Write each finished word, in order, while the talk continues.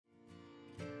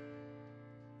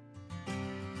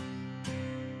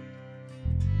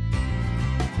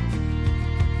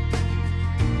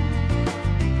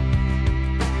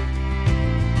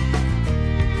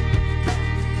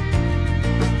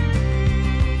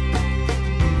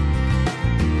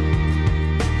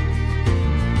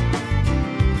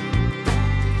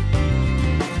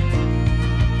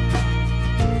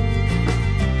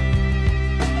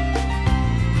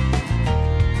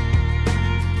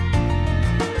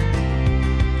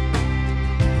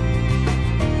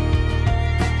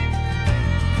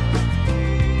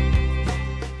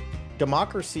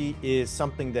democracy is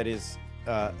something that is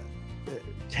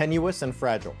tenuous and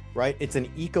fragile, right? It's an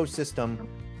ecosystem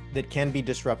that can be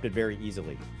disrupted very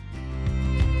easily.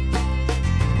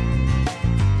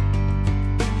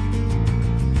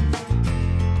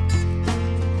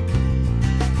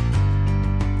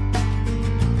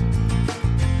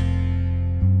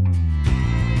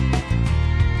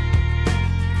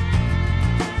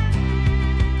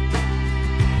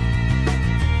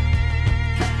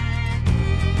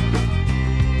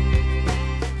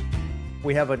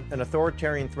 We have an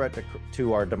authoritarian threat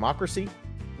to our democracy.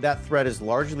 That threat is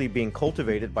largely being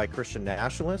cultivated by Christian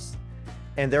nationalists,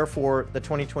 and therefore the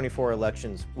 2024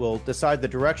 elections will decide the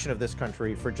direction of this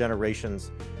country for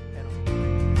generations.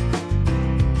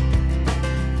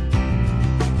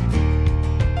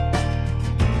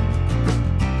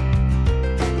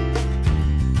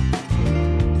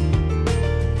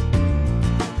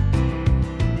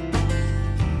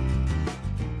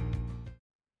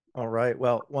 All right.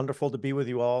 Well, wonderful to be with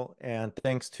you all. And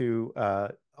thanks to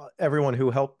everyone who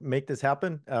helped make this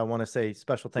happen. I want to say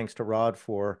special thanks to Rod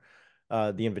for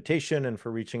the invitation and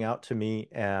for reaching out to me.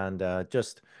 And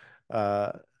just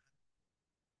so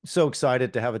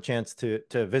excited to have a chance to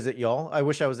visit y'all. I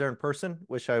wish I was there in person.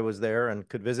 Wish I was there and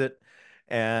could visit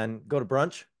and go to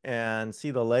brunch and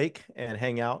see the lake and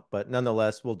hang out. But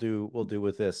nonetheless, we'll do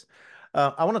with this.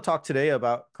 I want to talk today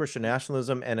about Christian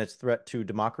nationalism and its threat to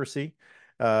democracy.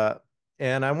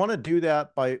 And I want to do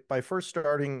that by first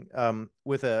starting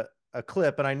with a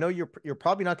clip. And I know you're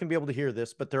probably not going to be able to hear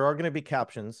this, but there are going to be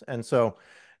captions. And so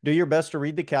do your best to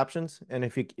read the captions. And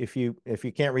if you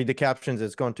can't read the captions,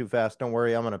 it's going too fast, don't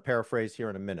worry. I'm going to paraphrase here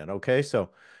in a minute. Okay.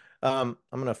 So I'm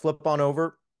going to flip on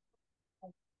over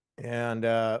and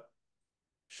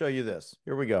show you this.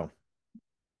 Here we go.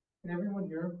 Can everyone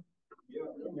hear?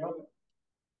 Yeah.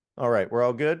 All right, we're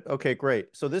all good? Okay, great.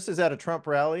 So this is at a Trump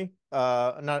rally.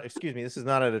 This is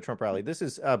not at a Trump rally. This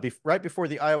is right before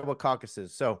the Iowa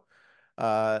caucuses. So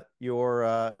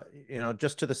you're,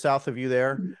 just to the south of you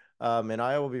there in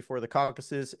Iowa before the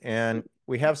caucuses. And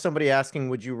we have somebody asking,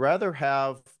 would you rather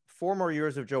have 4 more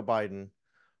years of Joe Biden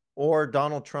or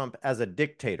Donald Trump as a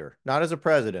dictator? Not as a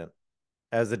president,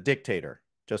 as a dictator,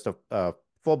 just a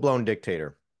full-blown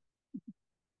dictator.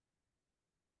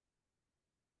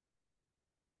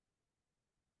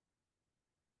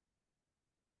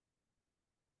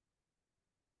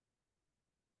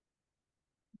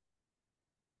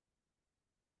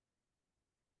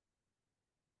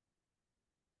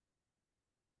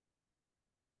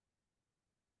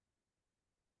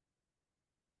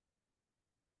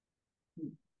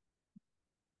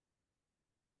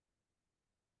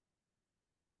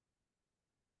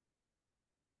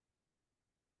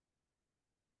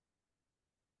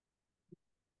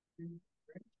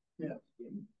 Yeah.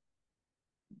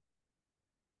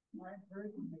 I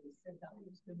heard when they said that he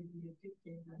was going to be a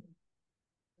dictator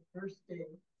the first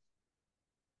day.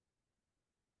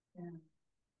 And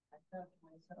I thought to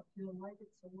myself, you don't like it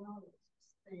so well,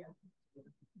 let's stay up.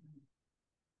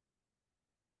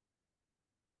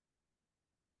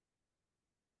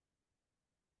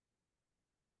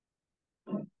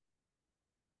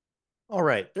 All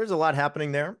right, there's a lot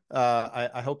happening there.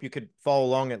 I hope you could follow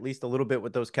along at least a little bit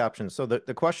with those captions. So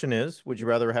the question is, would you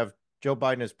rather have Joe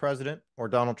Biden as president or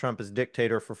Donald Trump as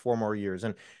dictator for 4 more years?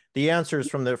 And the answers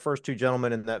from the first 2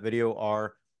 gentlemen in that video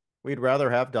are, we'd rather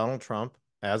have Donald Trump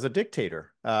as a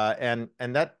dictator. And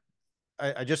that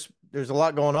there's a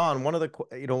lot going on. One of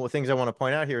the things I want to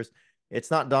point out here is it's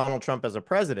not Donald Trump as a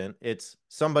president. It's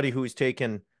somebody who's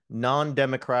taken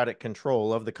non-democratic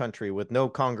control of the country with no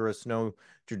Congress, no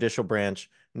judicial branch,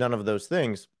 none of those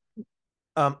things.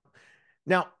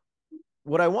 Now,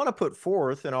 what I want to put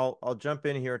forth, and I'll jump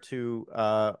in here to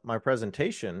my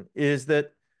presentation, is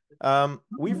that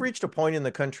we've reached a point in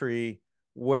the country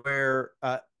where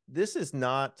this is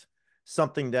not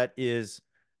something that is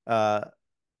a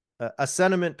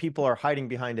sentiment people are hiding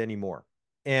behind anymore.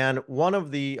 And one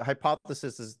of the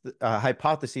hypotheses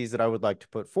that I would like to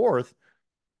put forth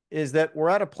is that we're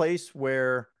at a place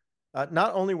where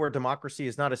not only where democracy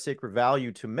is not a sacred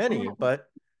value to many, but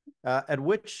at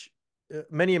which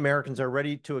many Americans are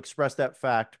ready to express that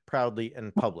fact proudly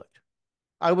in public.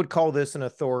 I would call this an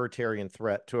authoritarian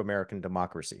threat to American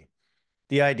democracy.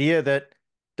 The idea that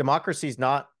democracy is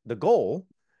not the goal,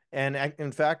 and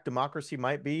in fact, democracy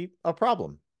might be a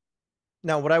problem.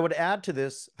 Now, what I would add to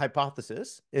this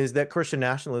hypothesis is that Christian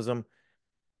nationalism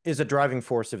is a driving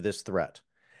force of this threat.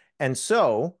 And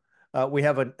so we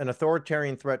have an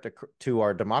authoritarian threat to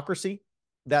our democracy.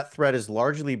 That threat is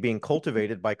largely being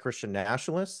cultivated by Christian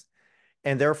nationalists.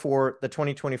 And therefore, the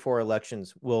 2024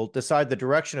 elections will decide the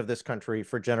direction of this country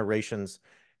for generations.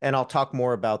 And I'll talk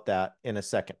more about that in a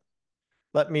second.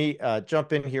 Let me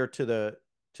jump in here to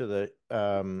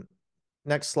the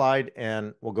next slide,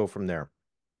 and we'll go from there.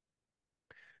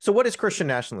 So what is Christian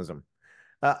nationalism?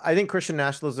 I think Christian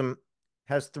nationalism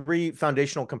has three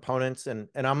foundational components, and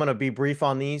I'm going to be brief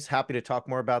on these. Happy to talk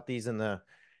more about these in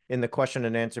the question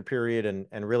and answer period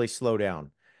and really slow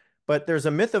down. But there's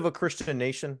a myth of a Christian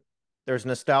nation, there's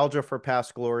nostalgia for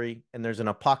past glory, and there's an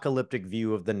apocalyptic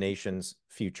view of the nation's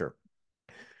future.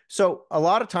 So a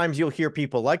lot of times you'll hear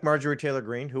people like Marjorie Taylor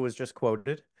Greene, who was just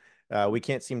quoted. We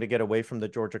can't seem to get away from the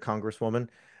Georgia Congresswoman.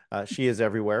 She is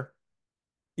everywhere.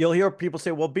 You'll hear people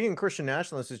say, well, being Christian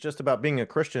nationalist is just about being a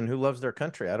Christian who loves their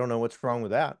country. I don't know what's wrong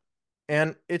with that.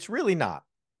 And it's really not.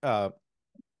 And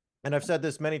I've said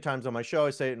this many times on my show.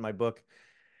 I say it in my book,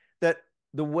 that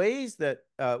the ways that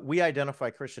we identify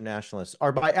Christian nationalists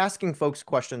are by asking folks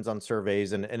questions on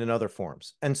surveys and in other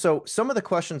forms. And so some of the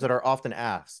questions that are often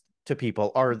asked to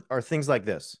people are things like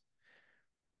this.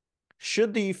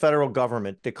 Should the federal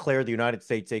government declare the United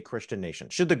States a Christian nation?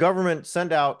 Should the government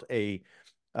send out a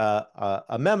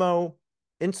memo,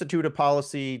 institute a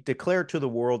policy, declare to the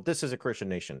world, this is a Christian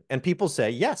nation? And people say,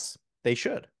 yes, they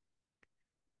should.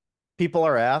 People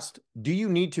are asked, do you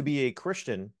need to be a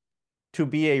Christian to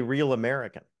be a real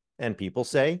American? And people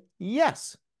say,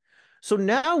 yes. So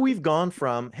now we've gone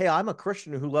from, hey, I'm a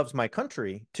Christian who loves my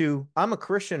country, to I'm a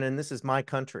Christian and this is my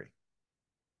country.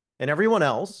 And everyone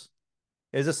else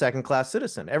is a second-class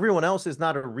citizen. Everyone else is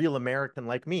not a real American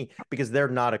like me because they're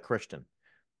not a Christian.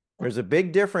 There's a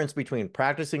big difference between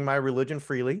practicing my religion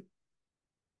freely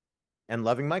and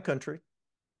loving my country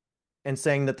and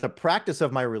saying that the practice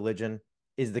of my religion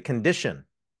is the condition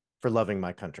for loving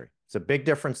my country. It's a big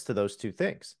difference to those two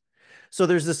things. So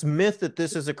there's this myth that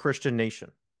this is a Christian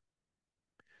nation.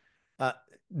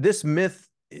 This myth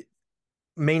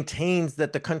maintains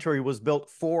that the country was built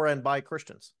for and by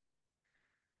Christians.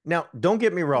 Now, don't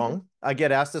get me wrong. I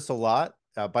get asked this a lot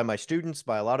by my students,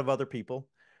 by a lot of other people.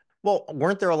 Well,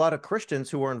 weren't there a lot of Christians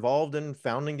who were involved in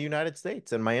founding the United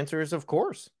States? And my answer is, of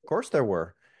course there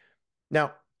were.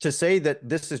 Now, to say that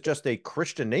this is just a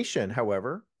Christian nation,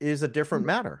 however, is a different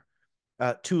matter.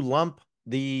 To lump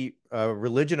the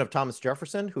religion of Thomas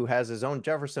Jefferson, who has his own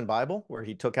Jefferson Bible, where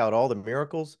he took out all the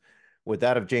miracles, with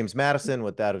that of James Madison,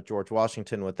 with that of George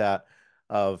Washington, with that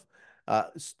of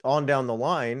on down the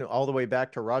line, all the way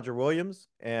back to Roger Williams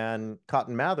and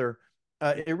Cotton Mather,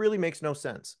 it really makes no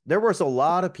sense. There was a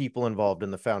lot of people involved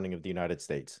in the founding of the United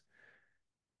States.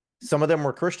 Some of them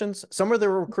were Christians. Some of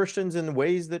them were Christians in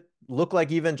ways that look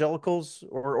like evangelicals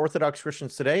or Orthodox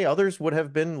Christians today. Others would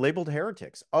have been labeled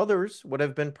heretics. Others would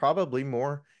have been probably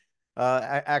more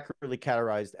accurately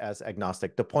categorized as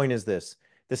agnostic. The point is this.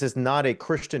 This is not a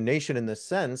Christian nation in the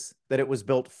sense that it was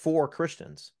built for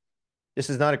Christians. This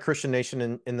is not a Christian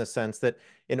nation in the sense that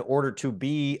in order to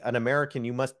be an American,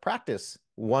 you must practice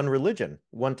one religion,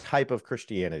 one type of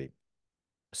Christianity.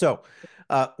 So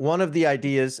one of the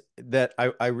ideas that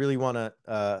I really want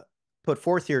to put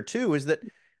forth here too is that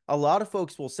a lot of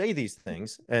folks will say these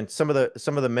things, and some of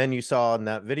the men you saw in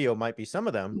that video might be some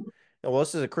of them. Well,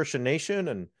 this is a Christian nation,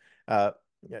 and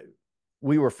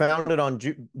we were founded on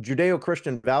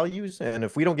Judeo-Christian values, and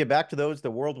if we don't get back to those, the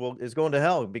world is going to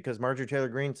hell because Marjorie Taylor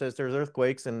Greene says there's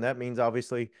earthquakes, and that means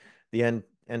obviously the end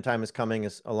time is coming,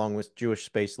 along with Jewish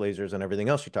space lasers and everything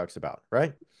else she talks about,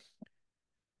 right?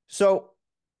 So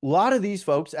a lot of these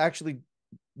folks actually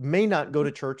may not go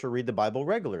to church or read the Bible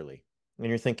regularly. And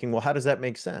you're thinking, well, how does that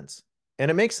make sense? And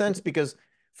it makes sense because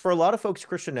for a lot of folks,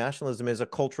 Christian nationalism is a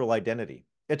cultural identity.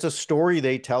 It's a story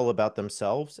they tell about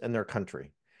themselves and their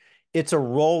country. It's a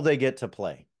role they get to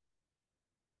play.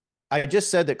 I just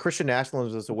said that Christian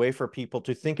nationalism is a way for people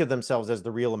to think of themselves as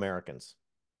the real Americans,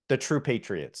 the true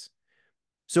patriots.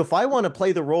 So if I want to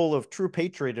play the role of true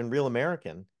patriot and real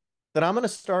American, then I'm going to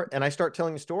start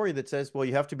telling a story that says, well,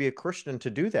 you have to be a Christian to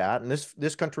do that. And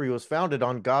this country was founded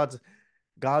on God's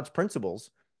principles.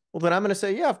 Well, then I'm going to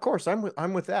say, yeah, of course,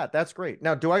 I'm with that. That's great.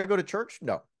 Now, do I go to church?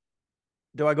 No.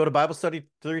 Do I go to Bible study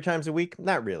 3 times a week?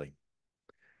 Not really.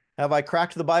 Have I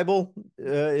cracked the Bible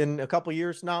in a couple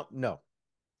years now? No.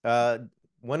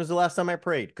 When was the last time I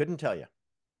prayed? Couldn't tell you.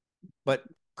 But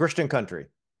Christian country,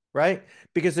 right?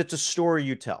 Because it's a story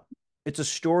you tell. It's a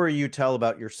story you tell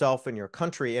about yourself and your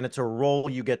country, and it's a role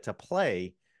you get to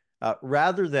play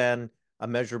rather than a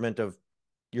measurement of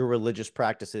your religious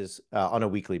practices on a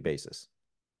weekly basis.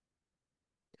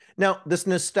 Now, this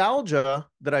nostalgia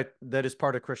that is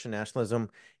part of Christian nationalism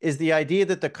is the idea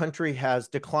that the country has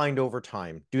declined over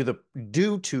time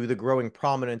due to the growing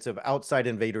prominence of outside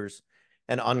invaders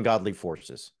and ungodly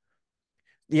forces.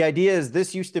 The idea is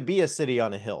this used to be a city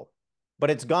on a hill. But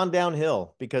it's gone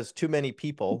downhill because too many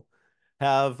people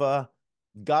have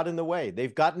got in the way.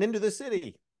 They've gotten into the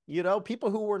city,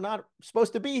 people who were not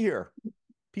supposed to be here.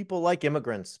 People like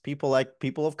immigrants, people like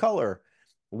people of color,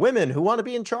 women who want to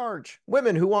be in charge,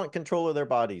 women who want control of their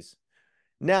bodies.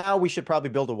 Now we should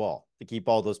probably build a wall to keep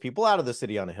all those people out of the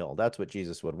city on a hill. That's what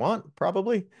Jesus would want,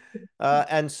 probably.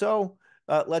 And so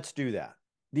let's do that.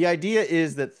 The idea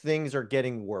is that things are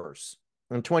getting worse.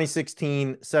 In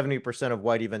 2016, 70% of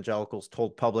white evangelicals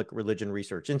told Public Religion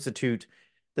Research Institute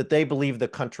that they believe the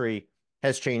country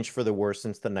has changed for the worse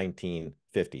since the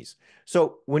 1950s.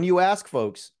 So when you ask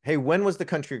folks, hey, when was the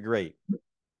country great?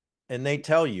 And they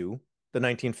tell you the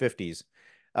 1950s,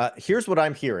 here's what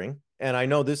I'm hearing. And I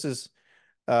know this is,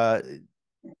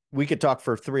 we could talk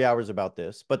for 3 hours about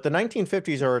this, but the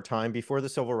 1950s are a time before the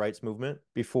Civil Rights Movement,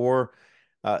 before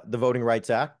the Voting Rights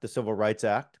Act, the Civil Rights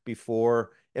Act,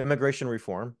 before immigration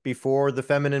reform, before the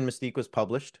Feminine Mystique was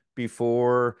published,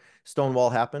 before Stonewall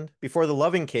happened, before the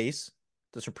Loving case,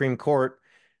 the Supreme Court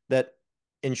that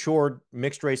ensured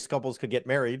mixed race couples could get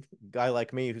married. A guy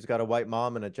like me who's got a white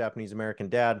mom and a Japanese American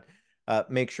dad,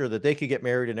 make sure that they could get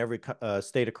married in every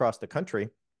state across the country.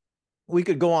 We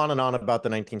could go on and on about the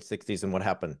 1960s and what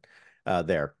happened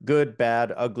there. Good,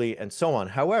 bad, ugly, and so on.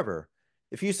 However,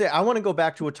 if you say, I want to go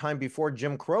back to a time before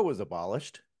Jim Crow was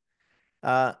abolished,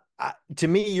 to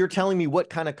me, you're telling me what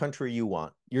kind of country you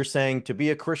want. You're saying to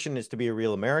be a Christian is to be a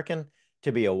real American.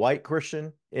 To be a white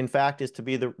Christian, in fact, is to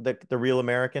be the real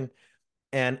American.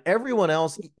 And everyone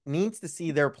else needs to see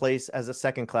their place as a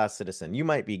second-class citizen. You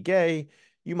might be gay.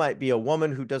 You might be a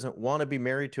woman who doesn't want to be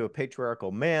married to a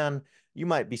patriarchal man. You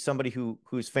might be somebody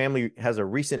whose family has a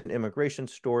recent immigration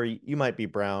story. You might be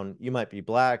brown. You might be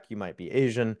black. You might be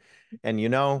Asian. And you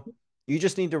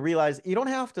just need to realize you don't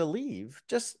have to leave.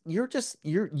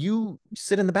 You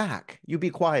sit in the back. You be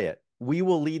quiet. We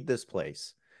will lead this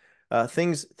place.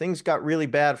 Things got really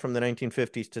bad from the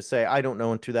 1950s to say, I don't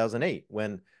know, in 2008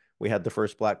 when we had the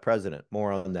first black president.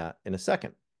 More on that in a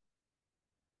second.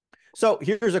 So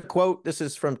here's a quote. This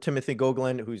is from Timothy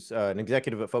Gogolin, who's an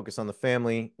executive at Focus on the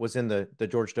Family, was in the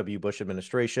George W. Bush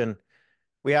administration.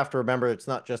 We have to remember it's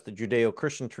not just the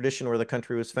Judeo-Christian tradition where the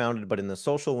country was founded, but in the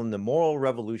social and the moral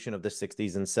revolution of the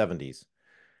 60s and 70s.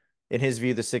 In his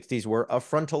view, the 60s were a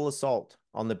frontal assault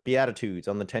on the Beatitudes,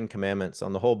 on the Ten Commandments,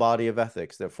 on the whole body of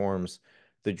ethics that forms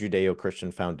the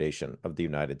Judeo-Christian foundation of the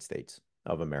United States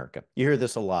of America. You hear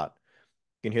this a lot.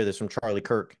 You can hear this from Charlie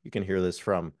Kirk. You can hear this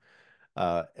from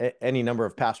any number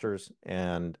of pastors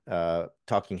and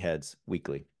talking heads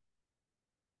weekly.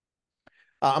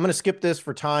 I'm going to skip this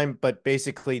for time, but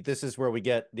basically this is where we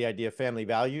get the idea of family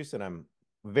values, and I'm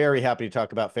very happy to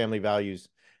talk about family values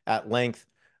at length.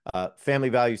 Family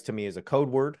values to me is a code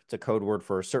word. It's a code word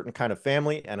for a certain kind of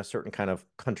family and a certain kind of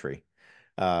country.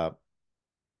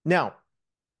 Now,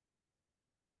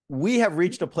 we have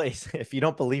reached a place, if you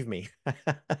don't believe me,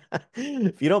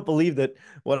 if you don't believe that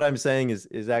what I'm saying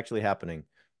is actually happening,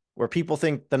 where people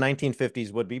think the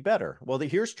 1950s would be better. Well,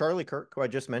 here's Charlie Kirk, who I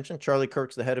just mentioned. Charlie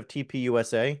Kirk's the head of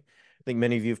TPUSA. I think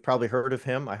many of you have probably heard of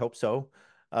him. I hope so.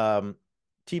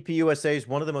 TPUSA is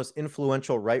one of the most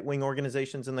influential right-wing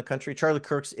organizations in the country. Charlie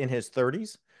Kirk's in his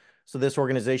 30s. So this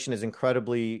organization is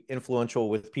incredibly influential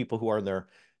with people who are in their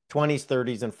 20s,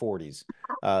 30s, and 40s.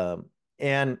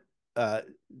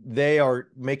 They are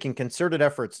making concerted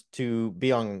efforts to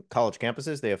be on college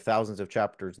campuses. They have thousands of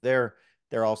chapters there.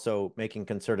 They're also making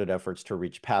concerted efforts to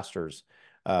reach pastors.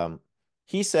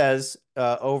 He says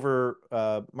over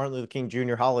Martin Luther King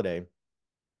Jr. holiday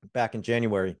back in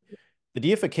January, the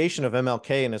deification of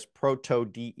MLK and his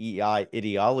proto-DEI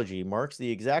ideology marks the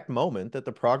exact moment that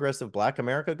the progress of Black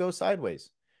America goes sideways.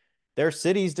 Their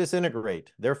cities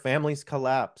disintegrate, their families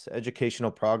collapse,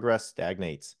 educational progress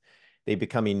stagnates. They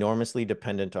become enormously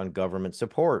dependent on government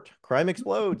support. Crime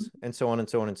explodes, and so on and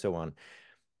so on and so on.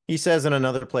 He says in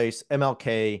another place,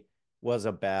 MLK was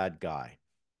a bad guy.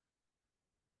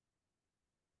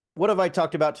 What have I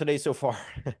talked about today so far?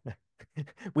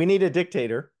 We need a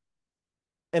dictator.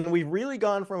 And we've really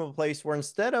gone from a place where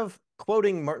instead of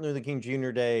quoting Martin Luther King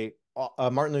Jr. Day,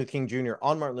 Martin Luther King Jr.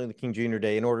 on Martin Luther King Jr.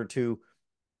 Day in order to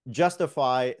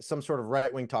justify some sort of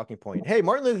right-wing talking point. Hey,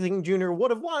 Martin Luther King Jr.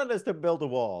 would have wanted us to build a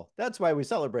wall. That's why we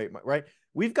celebrate, right?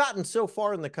 We've gotten so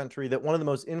far in the country that one of the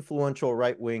most influential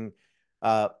right-wing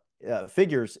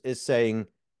figures is saying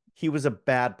he was a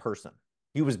bad person.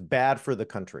 He was bad for the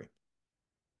country.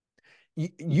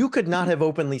 You could not have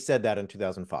openly said that in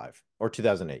 2005 or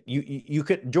 2008. You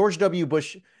could, George W.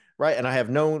 Bush, right? And I have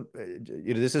no,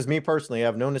 this is me personally, I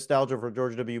have no nostalgia for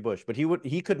George W. Bush, but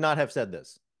he could not have said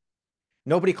this.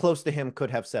 Nobody close to him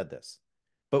could have said this.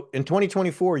 But in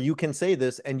 2024, you can say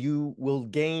this and you will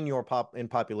gain your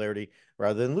popularity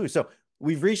rather than lose. So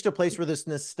we've reached a place where this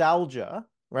nostalgia,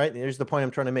 right? Here's the point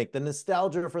I'm trying to make. The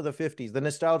nostalgia for the 50s, the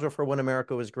nostalgia for when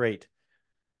America was great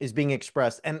is being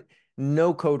expressed, and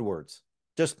no code words,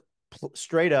 just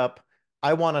straight up,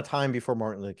 I want a time before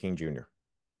Martin Luther King Jr.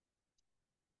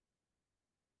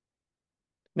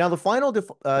 Now, the final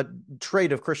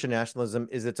trait of Christian nationalism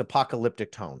is its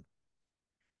apocalyptic tone.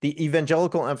 The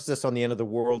evangelical emphasis on the end of the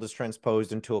world is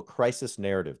transposed into a crisis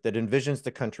narrative that envisions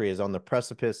the country as on the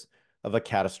precipice of a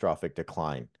catastrophic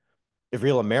decline. If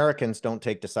real Americans don't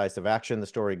take decisive action, the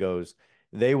story goes,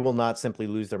 they will not simply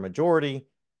lose their majority.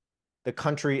 The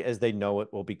country as they know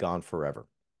it will be gone forever.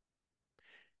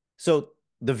 So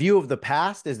the view of the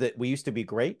past is that we used to be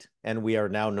great and we are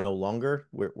now no longer.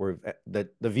 The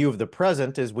view of the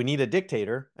present is we need a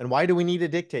dictator. And why do we need a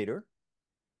dictator?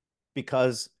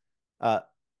 Because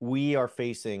we are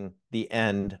facing the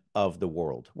end of the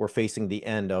world. We're facing the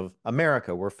end of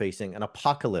America. We're facing an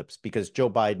apocalypse because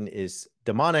Joe Biden is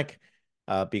demonic,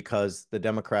 because the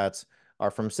Democrats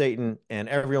are from Satan, and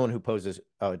everyone who opposes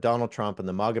Donald Trump and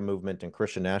the MAGA movement and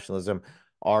Christian nationalism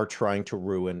are trying to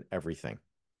ruin everything.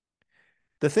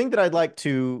 The thing that I'd like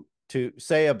to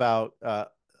say about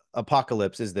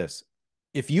apocalypse is this.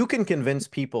 If you can convince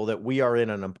people that we are in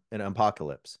an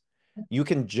apocalypse, you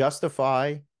can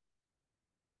justify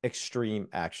extreme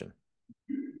action.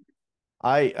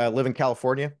 I live in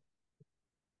California.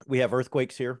 We have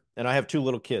earthquakes here, and I have two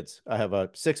little kids. I have a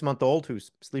 6-month-old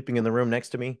who's sleeping in the room next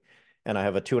to me, and I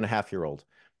have a 2.5-year-old.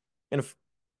 And if,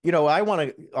 I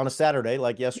want to, on a Saturday,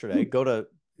 like yesterday, go to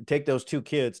take those two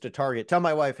kids to Target, tell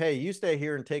my wife, hey, you stay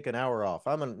here and take an hour off.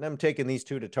 I'm taking these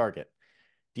two to Target.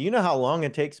 Do you know how long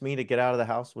it takes me to get out of the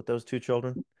house with those two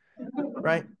children?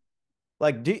 Right?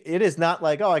 Like, it is not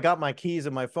like, oh, I got my keys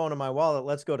and my phone and my wallet.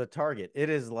 Let's go to Target. It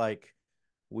is like,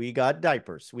 we got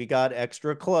diapers. We got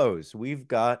extra clothes. We've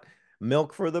got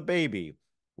milk for the baby.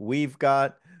 We've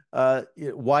got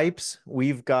wipes.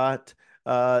 We've got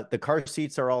the car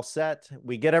seats are all set.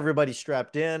 We get everybody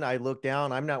strapped in. I look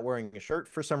down. I'm not wearing a shirt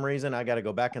for some reason. I got to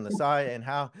go back in the side. And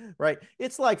how, right?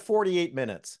 It's like 48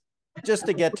 minutes just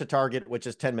to get to Target, which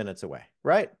is 10 minutes away,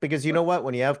 right? Because you know what?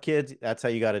 When you have kids, that's how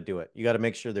you got to do it. You got to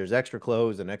make sure there's extra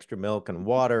clothes and extra milk and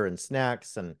water and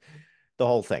snacks and the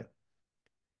whole thing.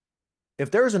 If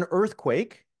there's an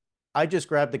earthquake, I just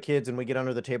grab the kids and we get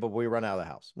under the table, we run out of the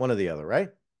house, one or the other, right?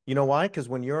 You know why? Because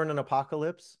when you're in an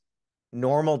apocalypse,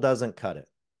 normal doesn't cut it.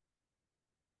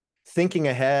 Thinking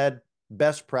ahead,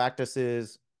 best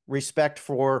practices, respect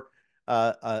for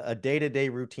a day-to-day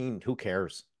routine, who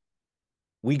cares?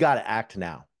 We got to act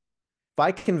now. If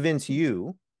I convince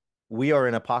you we are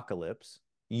in apocalypse,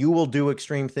 you will do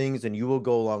extreme things and you will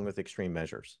go along with extreme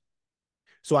measures.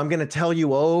 So I'm going to tell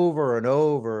you over and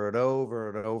over and over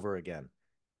and over again,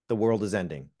 the world is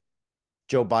ending.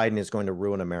 Joe Biden is going to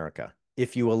ruin America.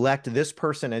 If you elect this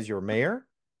person as your mayor,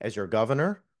 as your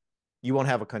governor, you won't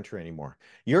have a country anymore.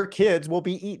 Your kids will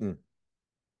be eaten.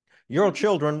 Your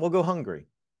children will go hungry.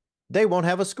 They won't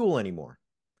have a school anymore.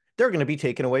 They're going to be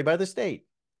taken away by the state.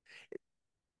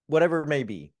 Whatever it may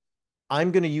be,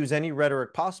 I'm going to use any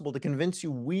rhetoric possible to convince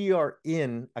you we are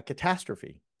in a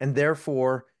catastrophe, and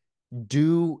therefore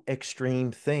do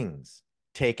extreme things,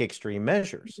 take extreme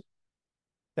measures.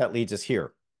 That leads us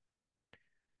here.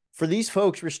 For these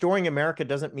folks, restoring America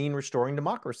doesn't mean restoring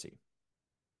democracy.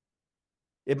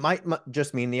 It might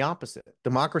just mean the opposite.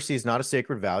 Democracy is not a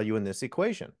sacred value in this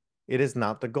equation. It is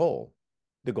not the goal.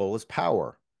 The goal is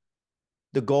power.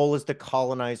 The goal is to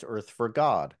colonize Earth for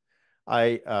God.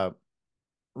 I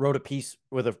wrote a piece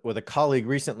with a colleague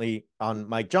recently on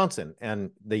Mike Johnson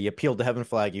and the appeal to heaven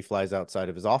flag he flies outside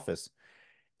of his office.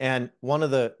 And one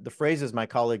of the phrases my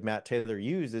colleague Matt Taylor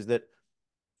used is that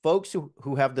folks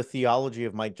who have the theology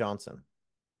of Mike Johnson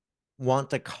want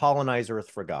to colonize Earth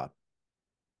for God.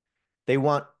 They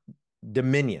want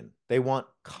dominion. They want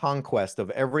conquest of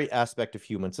every aspect of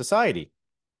human society.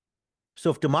 So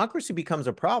if democracy becomes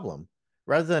a problem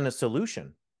rather than a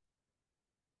solution,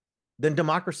 then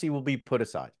democracy will be put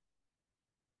aside.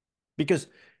 Because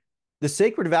the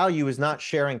sacred value is not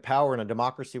sharing power in a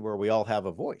democracy where we all have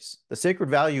a voice. The sacred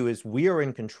value is we are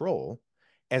in control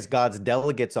as God's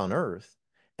delegates on earth,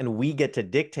 and we get to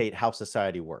dictate how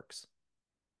society works.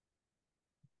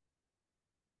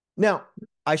 Now,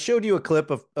 I showed you a clip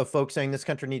of folks saying this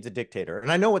country needs a dictator.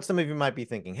 And I know what some of you might be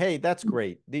thinking. Hey, that's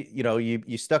great.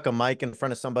 You stuck a mic in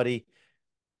front of somebody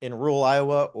in rural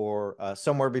Iowa or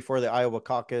somewhere before the Iowa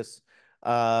caucus.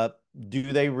 Do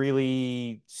they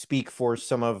really speak for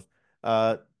some of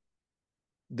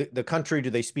the country?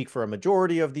 Do they speak for a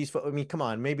majority of these? I mean, come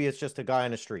on, maybe it's just a guy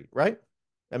on the street, right?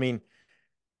 I mean,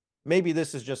 maybe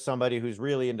this is just somebody who's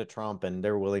really into Trump and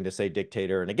they're willing to say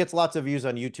dictator, and it gets lots of views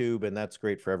on YouTube, and that's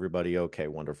great for everybody. Okay,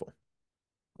 wonderful.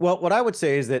 Well, what I would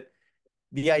say is that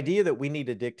the idea that we need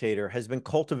a dictator has been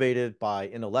cultivated by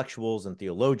intellectuals and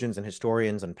theologians and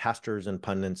historians and pastors and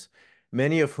pundits,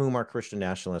 many of whom are Christian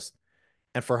nationalists,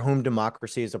 and for whom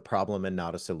democracy is a problem and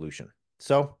not a solution.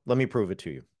 So let me prove it to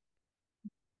you.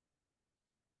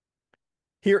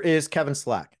 Here is Kevin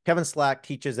Slack. Kevin Slack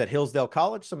teaches at Hillsdale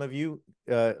College. Some of you,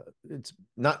 it's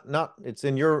it's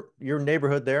in your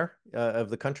neighborhood there of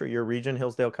the country, your region,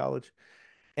 Hillsdale College,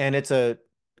 and it's a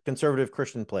conservative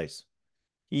Christian place.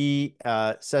 He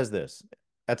says this: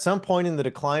 at some point in the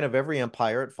decline of every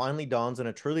empire, it finally dawns on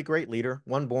a truly great leader,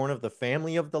 one born of the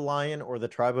family of the lion or the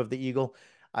tribe of the eagle.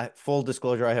 Full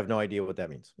disclosure, I have no idea what that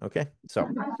means. Okay, so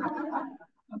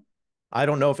I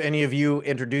don't know if any of you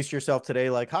introduce yourself today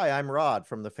like, hi, I'm Rod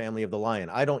from the family of the lion.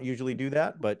 I don't usually do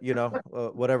that, but you know,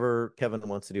 whatever Kevin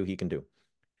wants to do, he can do.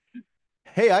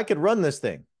 Hey, I could run this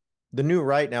thing. The new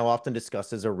right now often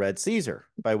discusses a red Caesar,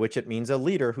 by which it means a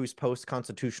leader whose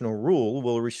post-constitutional rule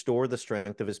will restore the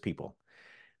strength of his people.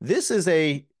 This is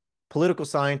a political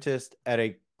scientist at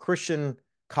a Christian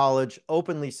college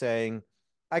openly saying,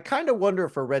 I kind of wonder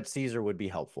if a red Caesar would be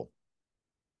helpful.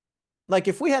 Like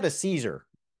if we had a Caesar,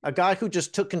 a guy who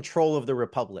just took control of the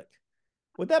republic,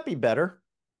 would that be better?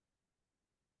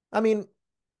 I mean,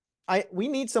 we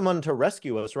need someone to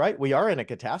rescue us, right? We are in a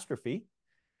catastrophe.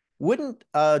 Wouldn't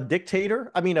a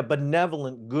dictator, I mean, a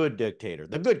benevolent, good dictator,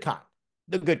 the good kind,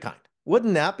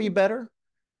 wouldn't that be better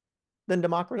than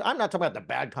democracy? I'm not talking about the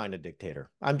bad kind of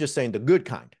dictator. I'm just saying the good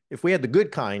kind. If we had the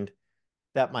good kind,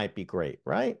 that might be great,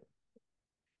 right?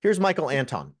 Here's Michael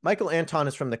Anton. Michael Anton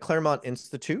is from the Claremont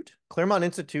Institute. Claremont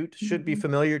Institute should be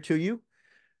familiar to you.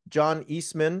 John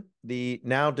Eastman, the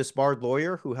now disbarred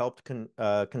lawyer who helped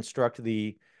construct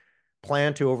the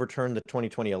plan to overturn the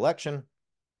 2020 election,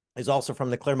 is also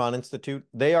from the Claremont Institute.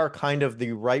 They are kind of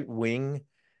the right-wing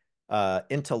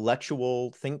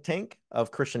intellectual think tank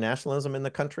of Christian nationalism in the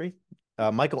country.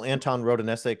 Michael Anton wrote an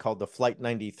essay called The Flight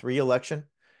 93 Election,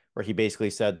 where he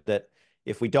basically said that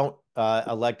if we don't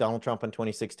elect Donald Trump in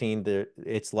 2016,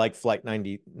 it's like Flight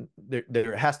 90.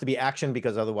 There has to be action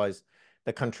because otherwise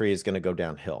the country is going to go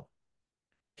downhill.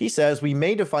 He says, we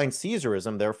may define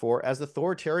Caesarism, therefore, as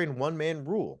authoritarian one-man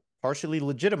rule, partially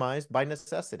legitimized by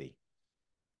necessity.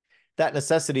 That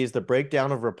necessity is the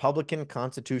breakdown of Republican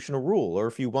constitutional rule, or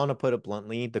if you want to put it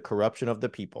bluntly, the corruption of the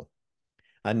people.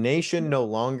 A nation no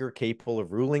longer capable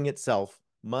of ruling itself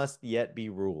must yet be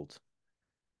ruled.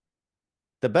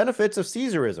 The benefits of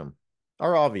Caesarism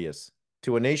are obvious.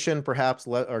 To a nation, perhaps,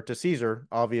 or to Caesar,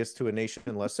 obvious, to a nation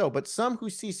less so. But some who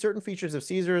see certain features of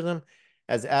Caesarism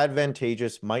as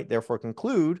advantageous might therefore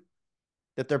conclude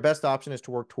that their best option is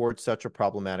to work towards such a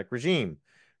problematic regime.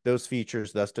 Those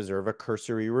features thus deserve a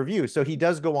cursory review. So he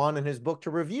does go on in his book to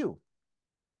review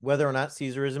whether or not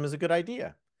Caesarism is a good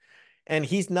idea. And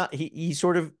he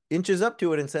sort of inches up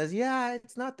to it and says, yeah,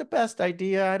 it's not the best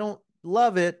idea. I don't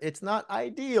love it. It's not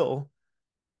ideal,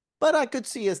 but I could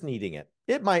see us needing it.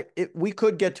 We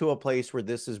could get to a place where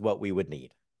this is what we would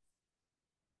need.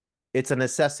 It's a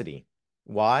necessity.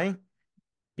 Why?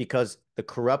 Because the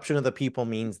corruption of the people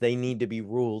means they need to be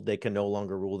ruled. They can no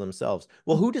longer rule themselves.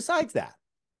 Well, who decides that?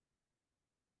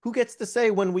 Who gets to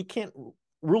say when we can't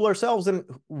rule ourselves? And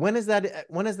when is that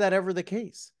ever the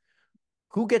case?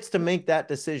 Who gets to make that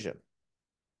decision?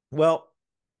 Well,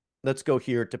 let's go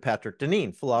here to Patrick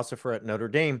Deneen, philosopher at Notre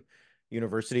Dame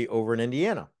University over in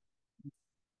Indiana.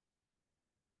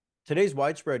 Today's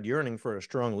widespread yearning for a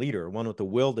strong leader, one with the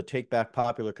will to take back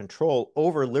popular control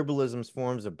over liberalism's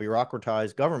forms of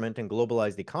bureaucratized government and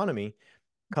globalized economy,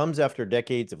 comes after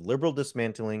decades of liberal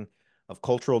dismantling of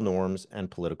cultural norms and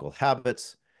political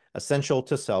habits, essential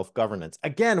to self-governance.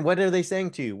 Again, what are they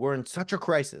saying to you? We're in such a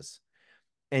crisis,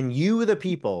 and you, the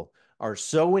people, are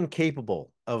so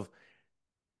incapable of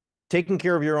taking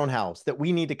care of your own house that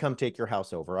we need to come take your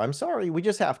house over. I'm sorry, we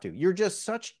just have to. You're just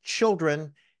such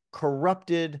children,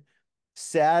 corrupted,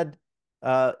 sad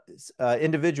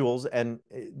individuals, and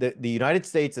the United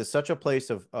States is such a place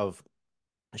of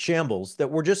shambles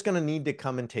that we're just going to need to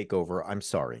come and take over. I'm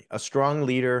sorry. A strong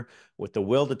leader with the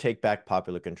will to take back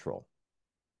popular control.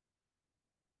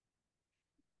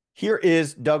 Here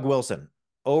is Doug Wilson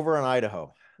over in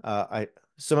Idaho.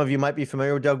 Some of you might be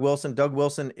familiar with Doug Wilson. Doug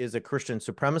Wilson is a Christian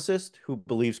supremacist who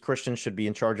believes Christians should be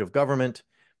in charge of government.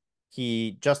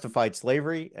 He justified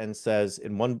slavery and says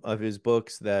in one of his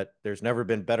books that there's never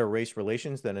been better race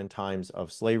relations than in times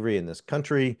of slavery in this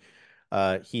country.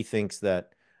 He thinks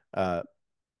that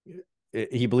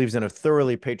he believes in a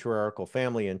thoroughly patriarchal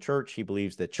family and church. He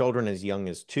believes that children as young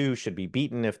as 2 should be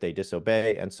beaten if they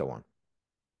disobey, and so on.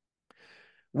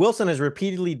 Wilson has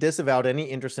repeatedly disavowed any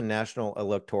interest in national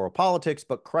electoral politics,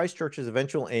 but Christchurch's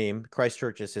eventual aim,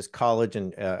 Christchurch is his college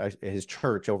and his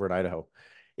church over in Idaho,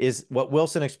 is what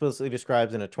Wilson explicitly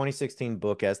describes in a 2016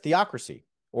 book as theocracy,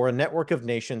 or a network of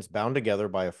nations bound together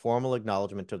by a formal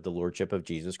acknowledgement of the lordship of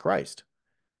Jesus Christ.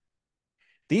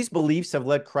 These beliefs have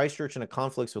led Christchurch into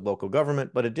conflicts with local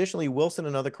government, but additionally, Wilson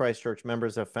and other Christchurch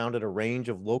members have founded a range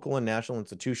of local and national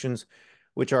institutions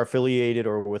which are affiliated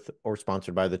or with or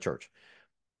sponsored by the church.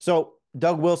 So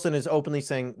Doug Wilson is openly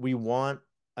saying we want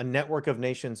a network of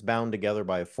nations bound together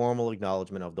by a formal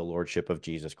acknowledgement of the lordship of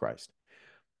Jesus Christ.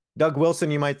 Doug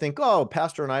Wilson, you might think, oh,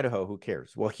 pastor in Idaho, who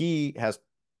cares? Well, he has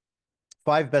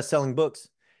 5 best-selling books.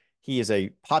 He is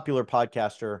a popular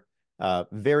podcaster,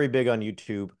 very big on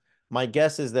YouTube. My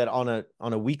guess is that on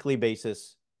a weekly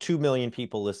basis, 2 million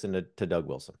people listen to Doug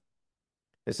Wilson.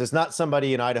 This is not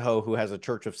somebody in Idaho who has a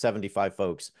church of 75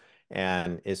 folks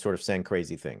and is sort of saying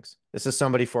crazy things. This is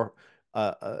somebody for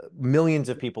millions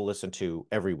of people listen to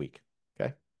every week.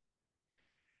 Okay.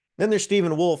 Then there's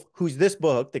Stephen Wolfe, whose this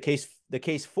book, the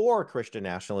case for Christian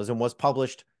nationalism, was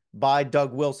published by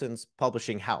Doug Wilson's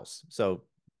publishing house. So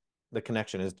the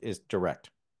connection is direct.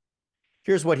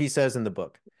 Here's what he says in the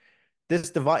book.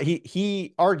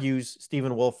 He argues,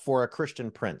 Stephen Wolfe, for a Christian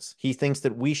prince. He thinks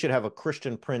that we should have a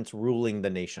Christian prince ruling the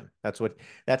nation.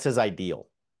 That's his ideal.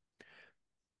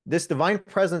 This divine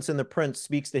presence in the prince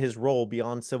speaks to his role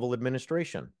beyond civil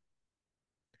administration.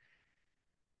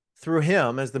 Through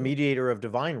him, as the mediator of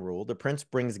divine rule, the prince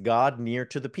brings God near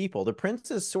to the people. The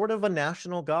prince is sort of a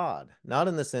national god, not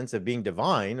in the sense of being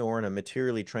divine or in a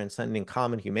materially transcending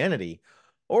common humanity,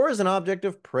 or as an object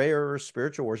of prayer or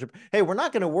spiritual worship. Hey, we're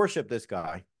not going to worship this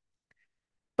guy.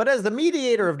 But as the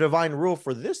mediator of divine rule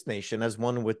for this nation, as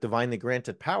one with divinely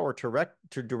granted power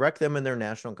to direct them in their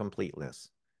national completeness.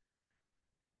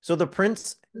 So the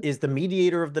prince is the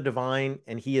mediator of the divine,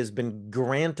 and he has been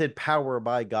granted power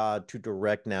by God to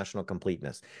direct national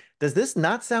completeness. Does this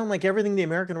not sound like everything the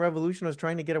American Revolution was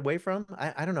trying to get away from?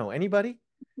 I don't know. Anybody?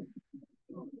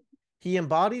 He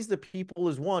embodies the people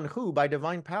as one who, by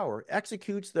divine power,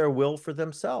 executes their will for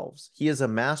themselves. He is a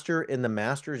master in the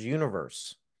master's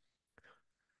universe.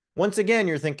 Once again,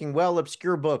 you're thinking, well,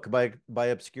 obscure book by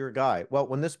obscure guy. Well,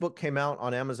 when this book came out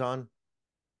on Amazon,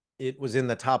 it was in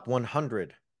the top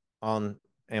 100 on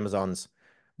Amazon's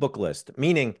book list,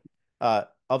 meaning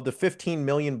of the 15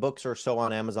 million books or so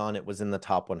on Amazon, it was in the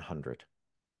top 100.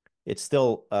 It's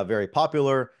still very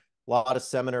popular. A lot of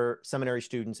seminary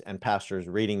students and pastors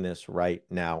reading this right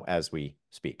now as we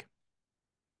speak.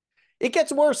 It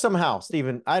gets worse somehow,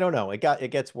 Stephen. I don't know.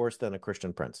 It gets worse than a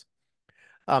Christian prince.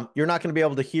 You're not going to be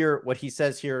able to hear what he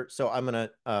says here, so I'm going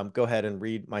to go ahead and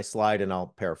read my slide and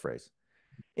I'll paraphrase.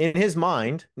 In his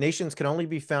mind, nations can only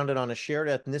be founded on a shared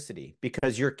ethnicity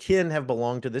because your kin have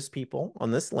belonged to this people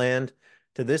on this land,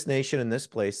 to this nation in this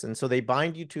place, and so they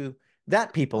bind you to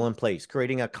that people and place,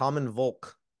 creating a common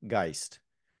Volkgeist.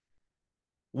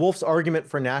 Wolfe's argument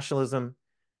for nationalism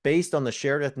based on the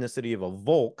shared ethnicity of a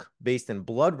Volk based in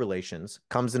blood relations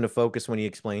comes into focus when he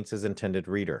explains his intended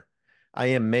reader. I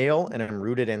am male and am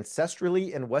rooted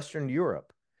ancestrally in Western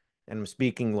Europe, and I'm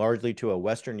speaking largely to a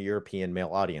Western European male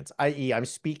audience, i.e., I'm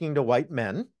speaking to white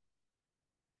men.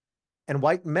 And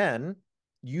white men,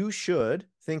 you should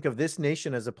think of this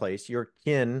nation as a place your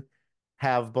kin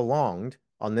have belonged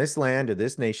on this land or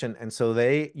this nation, and so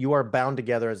you are bound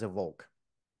together as a Volk.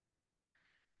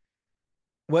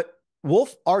 What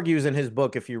Wolfe argues in his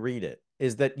book, if you read it,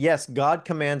 is that yes, God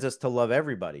commands us to love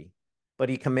everybody, but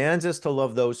he commands us to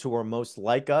love those who are most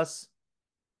like us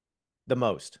the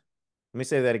most. Let me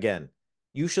say that again.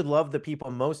 You should love the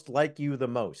people most like you the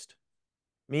most.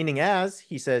 Meaning, as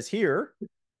he says here,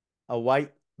 a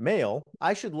white male,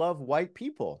 I should love white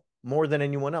people more than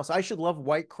anyone else. I should love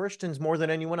white Christians more than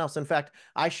anyone else. In fact,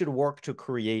 I should work to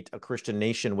create a Christian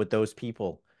nation with those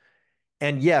people.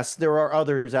 And yes, there are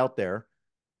others out there,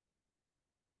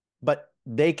 but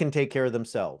they can take care of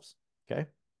themselves. Okay.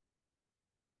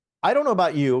 I don't know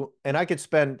about you, and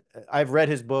I've read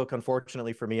his book.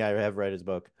 Unfortunately for me, I have read his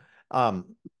book. And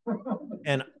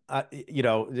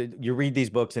you read these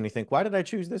books and you think, why did I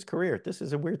choose this career? This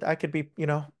is a weird, I could be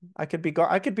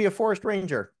a forest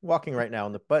ranger walking right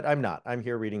now, but I'm not. I'm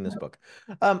here reading this book.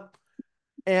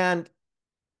 And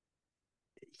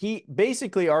he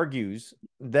basically argues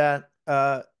that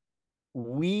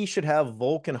we should have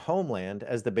Vulcan homeland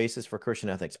as the basis for Christian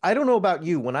ethics. I don't know about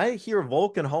you. When I hear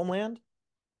Vulcan homeland,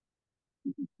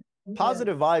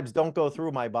 positive vibes don't go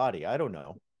through my body. I don't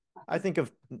know. I think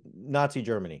of Nazi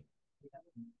Germany.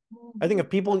 I think of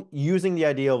people using the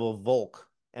idea of a Volk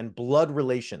and blood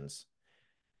relations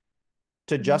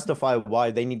to justify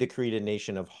why they need to create a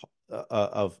nation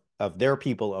of their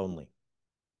people only,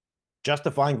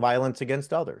 justifying violence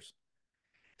against others.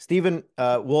 Stephen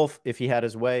Wolfe, if he had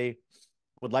his way,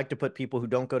 would like to put people who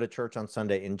don't go to church on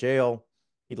Sunday in jail.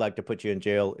 He'd like to put you in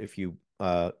jail if you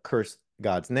curse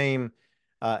God's name,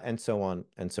 and so on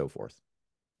and so forth.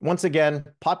 Once again,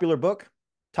 popular book,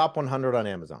 top 100 on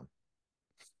Amazon.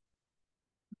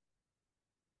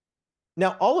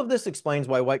 Now, all of this explains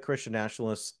why white Christian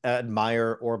nationalists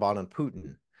admire Orban and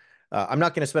Putin. I'm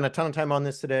not going to spend a ton of time on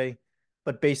this today,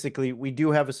 but basically, we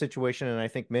do have a situation, and I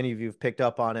think many of you have picked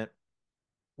up on it,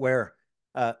 where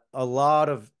a lot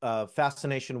of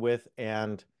fascination with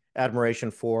and admiration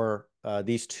for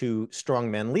these two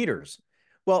strongman leaders.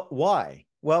 Well, why?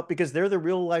 Well, because they're the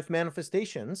real-life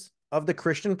manifestations of the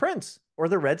Christian prince or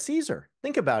the Red Caesar.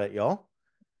 Think about it, y'all.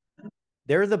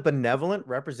 They're the benevolent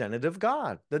representative of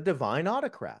God, the divine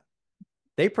autocrat.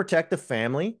 They protect the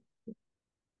family.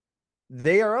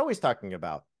 They are always talking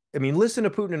about, I mean, listen to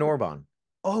Putin and Orban,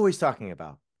 always talking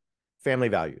about family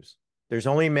values. There's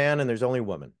only man and there's only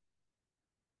woman.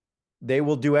 They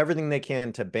will do everything they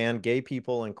can to ban gay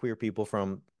people and queer people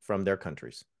from their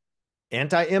countries.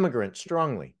 Anti-immigrant,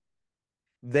 strongly.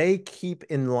 They keep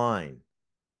in line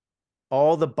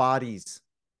all the bodies,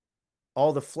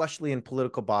 all the fleshly and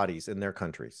political bodies in their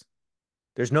countries.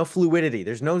 There's no fluidity.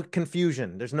 There's no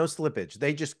confusion. There's no slippage.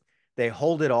 They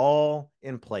hold it all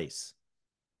in place.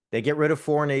 They get rid of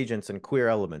foreign agents and queer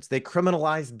elements. They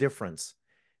criminalize difference.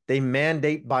 They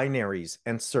mandate binaries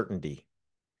and certainty.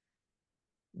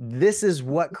 This is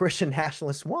what Christian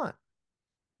nationalists want.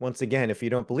 Once again, if you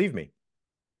don't believe me.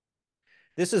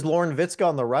 This is Lauren Witzka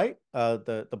on the right,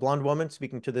 the blonde woman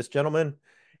speaking to this gentleman.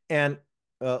 And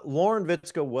Lauren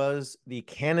Witzka was the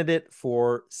candidate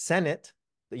for Senate,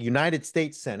 the United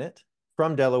States Senate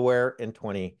from Delaware in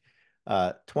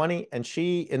 2020. And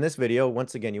she, in this video,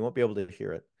 once again, you won't be able to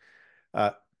hear it.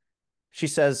 She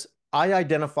says, I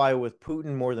identify with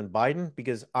Putin more than Biden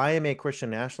because I am a Christian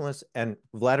nationalist and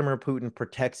Vladimir Putin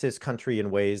protects his country in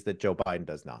ways that Joe Biden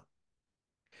does not.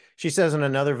 She says in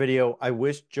another video, I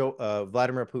wish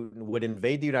Vladimir Putin would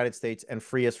invade the United States and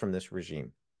free us from this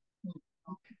regime.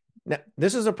 Now,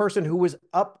 this is a person who was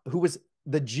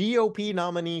the GOP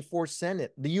nominee for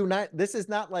Senate. This is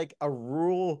not like a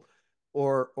rural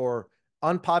or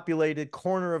unpopulated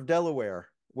corner of Delaware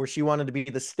where she wanted to be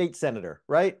the state senator,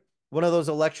 right? One of those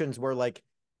elections where, like,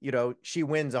 you know, she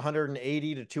wins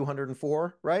 180 to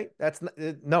 204, right? That's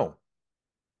no.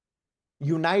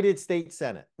 United States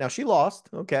Senate. Now, she lost.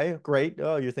 Okay, great.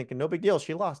 Oh, you're thinking no big deal.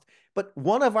 She lost. But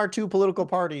one of our two political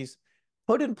parties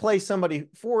put in place somebody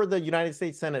for the United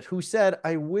States Senate who said,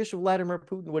 I wish Vladimir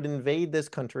Putin would invade this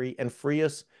country and free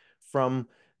us from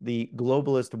the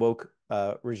globalist woke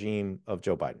regime of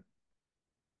Joe Biden.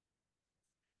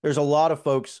 There's a lot of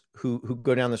folks who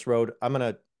go down this road. I'm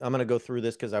gonna go through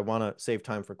this because I want to save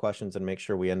time for questions and make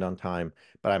sure we end on time.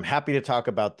 But I'm happy to talk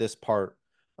about this part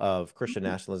of Christian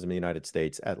nationalism in the United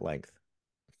States at length.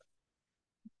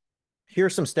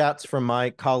 Here's some stats from my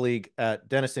colleague at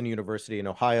Denison University in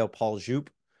Ohio, Paul Jupe.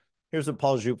 Here's what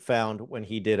Paul Jupe found when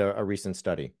he did a recent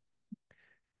study.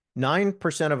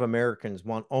 9% of Americans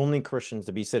want only Christians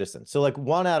to be citizens. So like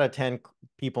 1 out of 10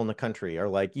 people in the country are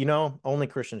like, you know, only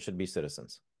Christians should be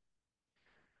citizens.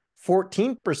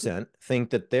 14% think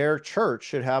that their church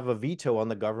should have a veto on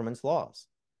the government's laws.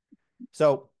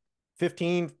 So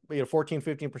 14,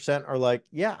 15% are like,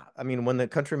 yeah, I mean, when the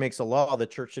country makes a law, the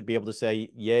church should be able to say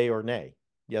yay or nay,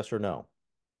 yes or no.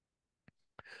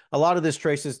 A lot of this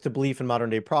traces to belief in modern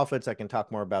day prophets. I can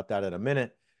talk more about that in a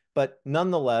minute. But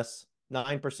nonetheless,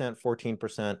 9%,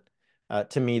 14%,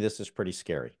 to me, this is pretty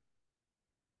scary.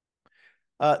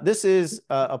 This is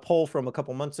a poll from a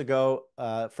couple months ago,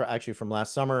 from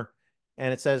last summer.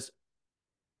 And it says,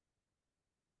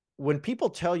 when people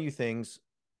tell you things,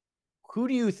 who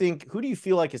do you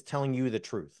feel like is telling you the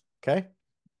truth? Okay.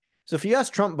 So if you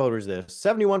ask Trump voters this,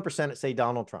 71% say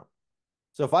Donald Trump.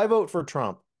 So if I vote for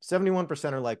Trump,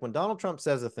 71% are like, when Donald Trump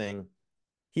says a thing,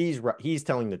 he's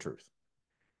telling the truth.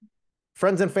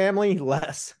 Friends and family,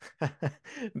 less.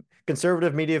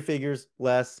 Conservative media figures,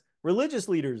 less. Religious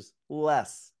leaders,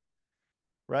 less.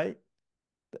 Right?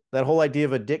 That whole idea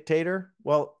of a dictator,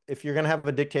 well, if you're going to have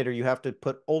a dictator, you have to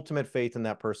put ultimate faith in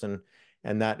that person.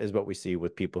 And that is what we see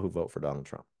with people who vote for Donald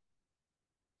Trump.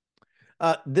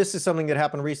 This is something that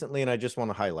happened recently, and I just want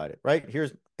to highlight it, right?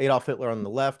 Here's Adolf Hitler on the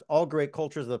left. All great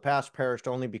cultures of the past perished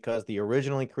only because the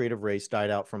originally creative race died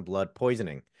out from blood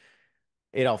poisoning.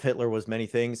 Adolf Hitler was many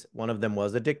things. One of them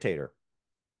was a dictator.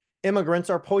 Immigrants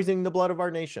are poisoning the blood of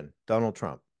our nation. Donald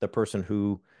Trump. the person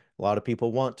who a lot of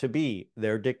people want to be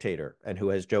their dictator and who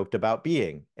has joked about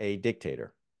being a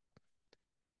dictator.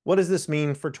 What does this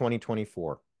mean for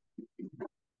 2024?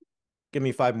 Give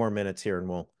me 5 more minutes here and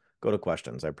we'll go to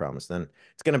questions, I promise. Then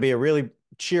it's going to be a really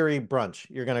cheery brunch.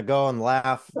 You're going to go and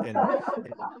laugh and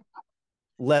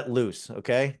let loose,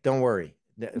 okay? Don't worry.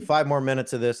 5 more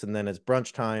minutes of this and then it's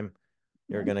brunch time.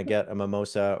 You're going to get a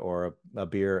mimosa or a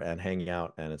beer and hang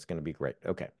out, and it's going to be great.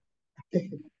 Okay.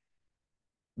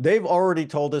 They've already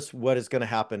told us what is going to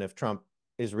happen if Trump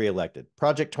is reelected.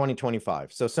 Project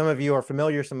 2025. So some of you are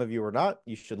familiar, some of you are not.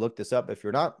 You should look this up if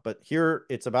you're not. But here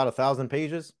it's about 1,000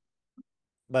 pages.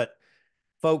 But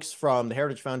folks from the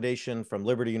Heritage Foundation, from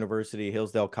Liberty University,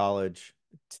 Hillsdale College,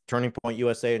 Turning Point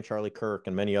USA, and Charlie Kirk,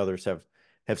 and many others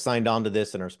have signed on to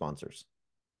this and are sponsors.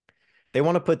 They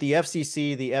want to put the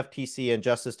FCC, the FTC, and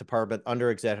Justice Department under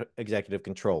executive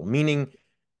control, meaning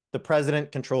the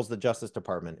president controls the Justice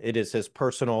Department. It is his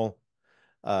personal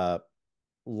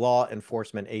law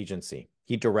enforcement agency.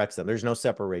 He directs them. There's no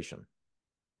separation.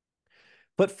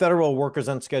 Put federal workers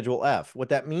on Schedule F. What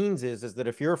that means is that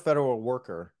if you're a federal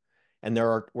worker, and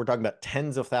we're talking about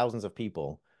tens of thousands of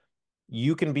people,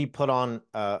 you can be put on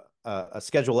a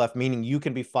Schedule F, meaning you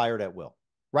can be fired at will.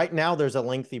 Right now, there's a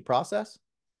lengthy process.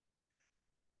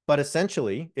 But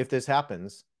essentially, if this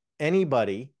happens,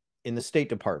 anybody in the State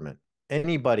Department,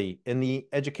 anybody in the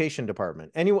Education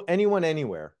Department, anyone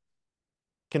anywhere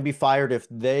can be fired if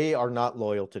they are not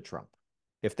loyal to Trump.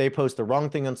 If they post the wrong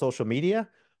thing on social media,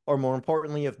 or more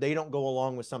importantly, if they don't go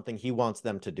along with something he wants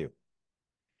them to do.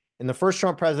 In the first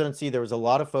Trump presidency, there was a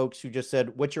lot of folks who just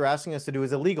said, what you're asking us to do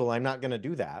is illegal. I'm not going to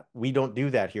do that. We don't do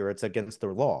that here. It's against the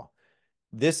law.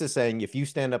 This is saying, if you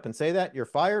stand up and say that, you're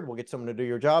fired. We'll get someone to do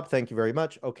your job. Thank you very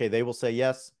much. Okay, they will say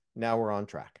yes. Now we're on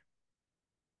track.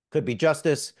 Could be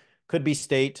justice, could be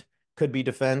state, could be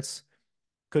defense,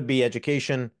 could be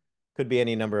education, could be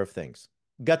any number of things.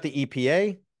 Gut the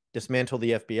EPA, dismantle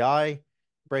the FBI,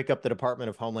 break up the Department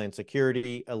of Homeland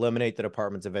Security, eliminate the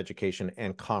Departments of Education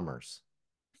and Commerce.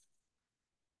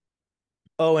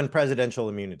 Oh, and presidential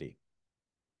immunity.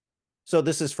 So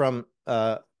this is from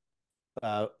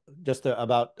just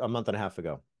about a month and a half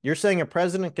ago. You're saying a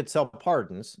president could sell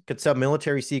pardons, could sell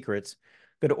military secrets,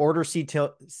 could order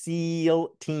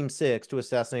SEAL Team 6 to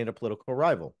assassinate a political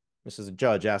rival. This is a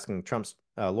judge asking Trump's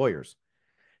lawyers.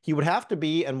 He would have to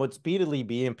be and would speedily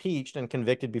be impeached and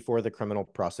convicted before the criminal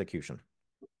prosecution.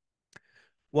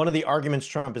 One of the arguments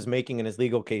Trump is making in his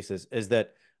legal cases is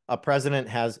that a president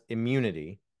has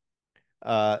immunity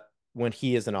when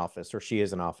he is in office or she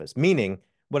is in office, meaning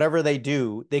whatever they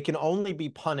do, they can only be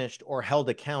punished or held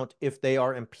account if they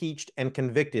are impeached and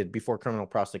convicted before criminal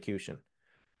prosecution.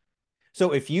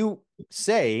 So if you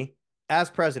say, as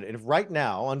president, if right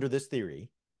now, under this theory,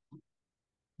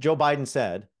 Joe Biden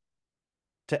said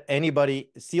to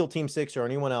anybody, SEAL Team 6 or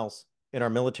anyone else in our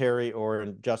military or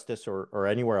in justice or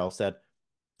anywhere else, said,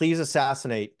 please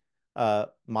assassinate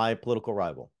my political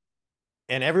rival.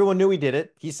 And everyone knew he did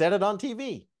it. He said it on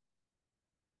TV.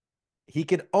 He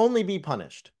could only be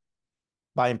punished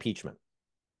by impeachment,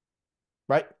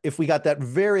 right? If we got that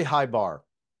very high bar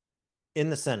in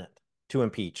the Senate to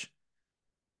impeach,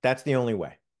 that's the only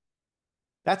way.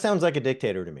 That sounds like a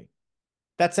dictator to me.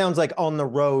 That sounds like on the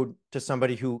road to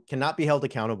somebody who cannot be held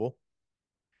accountable,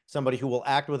 somebody who will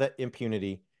act with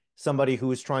impunity, somebody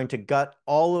who is trying to gut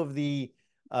all of the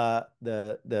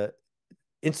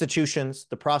institutions,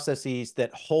 the processes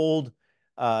that hold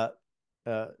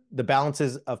the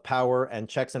balances of power and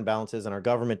checks and balances in our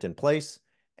government in place,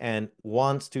 and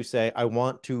wants to say, I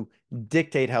want to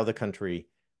dictate how the country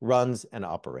runs and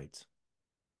operates.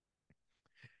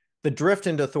 The drift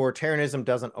into authoritarianism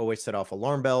doesn't always set off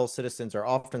alarm bells. Citizens are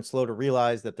often slow to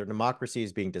realize that their democracy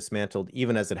is being dismantled,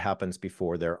 even as it happens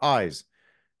before their eyes.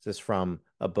 This is from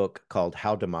a book called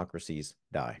How Democracies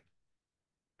Die.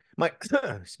 My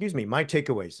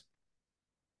takeaways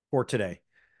for today.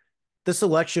 This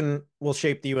election will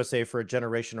shape the USA for a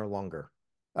generation or longer.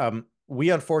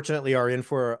 We unfortunately are in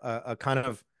for a kind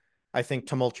of, I think,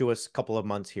 tumultuous couple of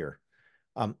months here.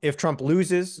 If Trump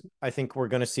loses, I think we're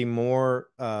going to see more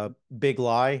big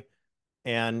lie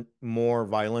and more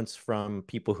violence from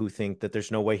people who think that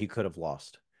there's no way he could have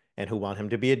lost and who want him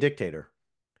to be a dictator.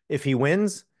 If he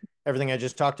wins, everything I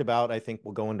just talked about, I think,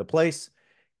 will go into place.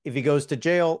 If he goes to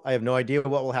jail, I have no idea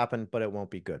what will happen, but it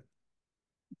won't be good.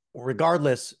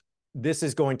 Regardless, this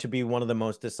is going to be one of the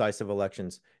most decisive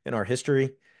elections in our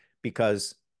history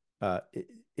because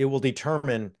it will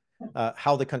determine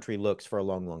how the country looks for a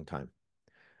long, long time.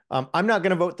 I'm not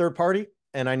going to vote third party,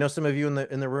 and I know some of you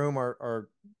in the room are,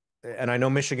 and I know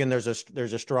Michigan there's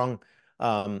a strong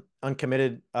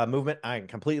uncommitted movement. I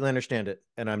completely understand it,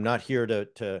 and I'm not here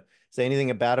to say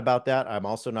anything bad about that. I'm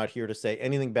also not here to say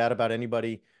anything bad about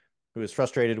anybody who is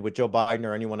frustrated with Joe Biden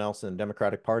or anyone else in the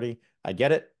Democratic Party. I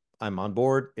get it. I'm on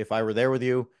board. If I were there with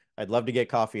you, I'd love to get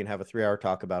coffee and have a 3-hour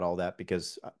talk about all that,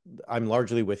 because I'm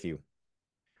largely with you.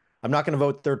 I'm not going to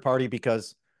vote third party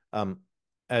because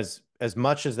as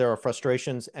much as there are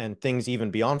frustrations and things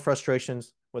even beyond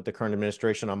frustrations with the current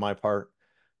administration on my part,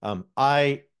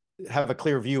 I have a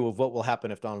clear view of what will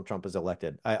happen if Donald Trump is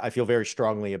elected. I feel very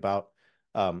strongly about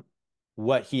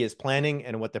what he is planning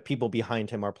and what the people behind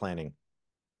him are planning.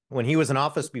 When he was in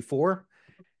office before,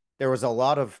 there was a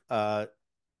lot of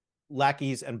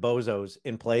lackeys and bozos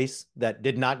in place that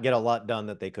did not get a lot done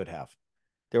that they could have.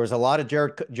 There was a lot of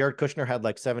Jared Kushner had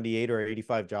like 78 or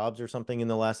 85 jobs or something in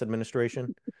the last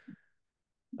administration.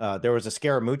 There was a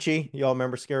Scaramucci. You all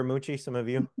remember Scaramucci, some of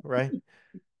you, right?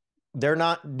 They're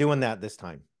not doing that this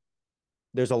time.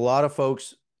 There's a lot of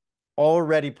folks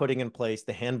already putting in place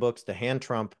the handbooks to hand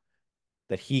Trump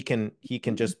that he can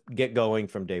just get going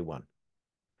from day one.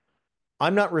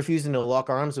 I'm not refusing to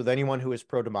lock arms with anyone who is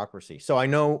pro-democracy. So I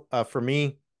know for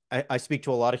me, I speak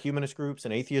to a lot of humanist groups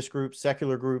and atheist groups,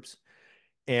 secular groups,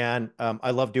 and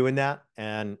I love doing that.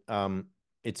 And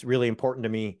it's really important to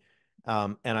me.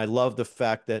 And I love the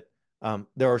fact that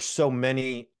there are so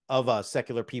many of us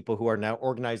secular people who are now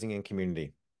organizing in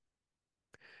community.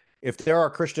 If there are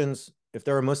Christians, if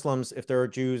there are Muslims, if there are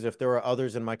Jews, if there are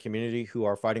others in my community who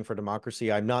are fighting for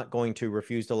democracy, I'm not going to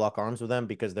refuse to lock arms with them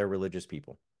because they're religious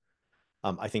people.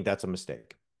 I think that's a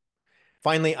mistake.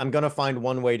 Finally, I'm going to find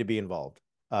one way to be involved.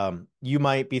 You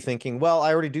might be thinking, well,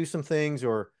 I already do some things,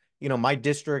 or, you know, my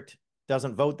district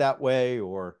doesn't vote that way,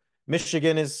 or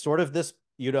Michigan is sort of this,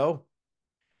 you know,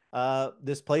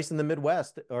 this place in the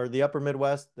Midwest or the upper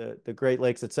Midwest, the Great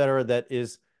Lakes, et cetera, that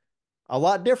is a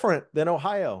lot different than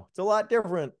Ohio. It's a lot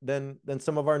different than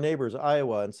some of our neighbors,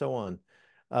 Iowa, and so on.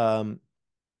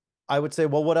 I would say,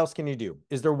 well, what else can you do?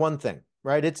 Is there one thing,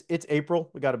 right? It's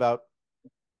April. We got about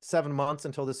 7 months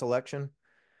until this election.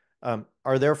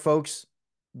 Are there folks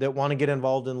that want to get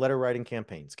involved in letter writing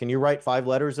campaigns? Can you write 5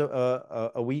 letters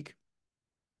a week?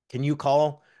 Can you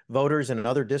call voters in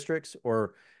other districts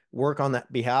or work on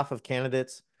that behalf of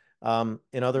candidates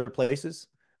in other places?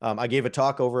 I gave a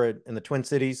talk over in the Twin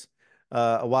Cities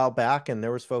a while back, and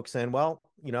there was folks saying, well,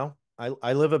 you know,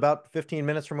 I live about 15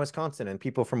 minutes from Wisconsin, and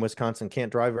people from Wisconsin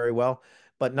can't drive very well,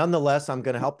 but nonetheless, I'm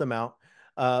going to help them out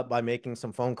by making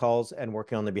some phone calls and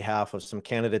working on the behalf of some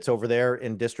candidates over there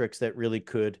in districts that really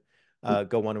could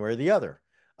go one way or the other.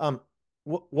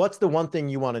 What's the one thing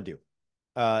you want to do?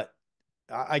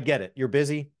 I get it. You're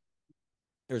busy.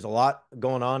 There's a lot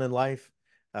going on in life.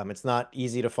 It's not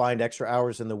easy to find extra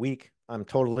hours in the week. I'm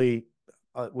totally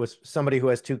with somebody who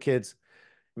has 2 kids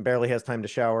and barely has time to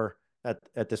shower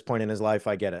at this point in his life.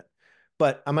 I get it.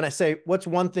 But I'm going to say, what's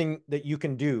one thing that you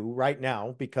can do right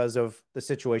now because of the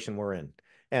situation we're in?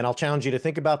 And I'll challenge you to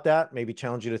think about that, maybe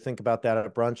challenge you to think about that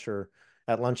at brunch or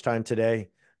at lunchtime today.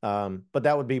 But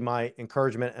that would be my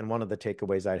encouragement and one of the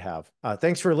takeaways I'd have.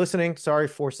 Thanks for listening. Sorry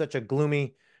for such a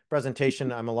gloomy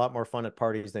presentation. I'm a lot more fun at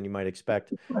parties than you might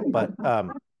expect. But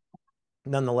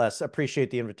nonetheless, appreciate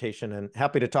the invitation and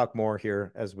happy to talk more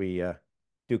here as we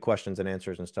do questions and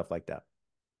answers and stuff like that.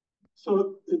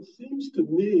 So it seems to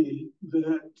me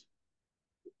that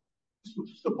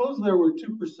suppose there were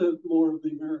 2% more of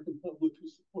the American public who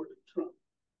supported Trump,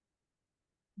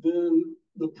 then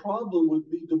the problem would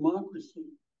be democracy.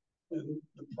 And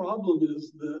the problem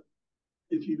is that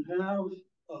if you have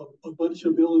a bunch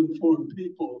of ill-informed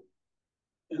people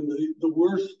and the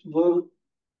worst vote,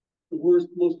 the worst,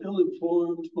 most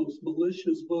ill-informed, most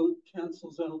malicious vote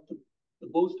cancels out the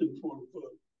most informed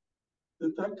vote,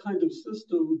 that kind of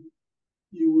system,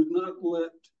 you would not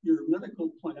let your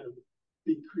medical plan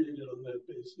be created on that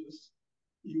basis.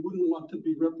 You wouldn't want to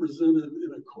be represented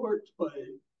in a court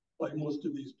by most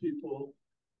of these people.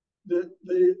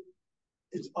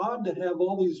 It's odd to have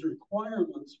all these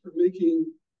requirements for making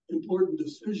important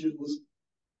decisions,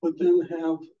 but then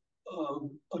have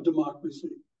a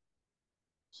democracy.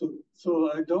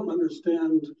 So I don't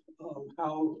understand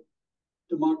how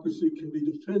democracy can be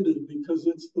defended, because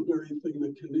it's the very thing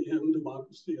that can end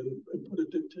democracy and put a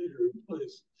dictator in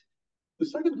place. The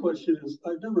second question is,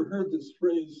 I've never heard this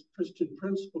phrase Christian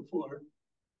Prince before,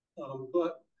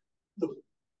 but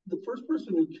the first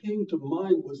person who came to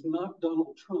mind was not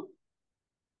Donald Trump.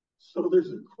 So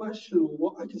there's a question of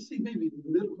what I can see maybe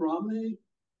Mitt Romney,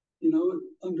 you know,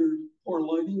 under poor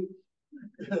lighting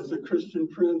as a Christian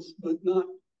Prince, but not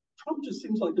Trump. Just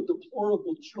seems like a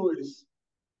deplorable choice.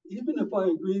 Even if I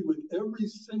agreed with every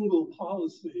single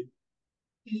policy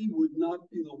he would not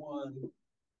be the one,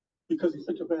 because he's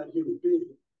such a bad human being,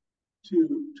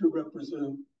 to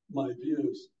represent my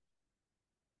views.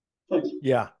 Thanks.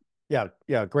 Yeah.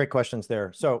 Great questions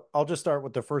there. So I'll just start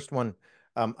with the first one.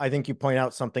 I think you point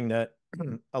out something that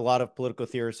a lot of political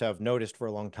theorists have noticed for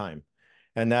a long time,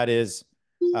 and that is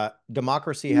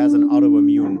democracy has an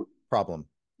autoimmune problem.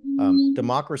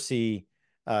 Democracy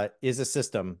is a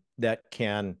system that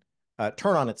can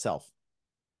turn on itself,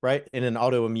 right, in an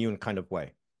autoimmune kind of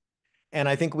way. And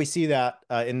I think we see that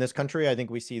in this country. I think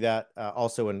we see that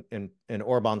also in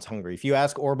Orban's Hungary. If you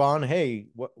ask Orban, hey,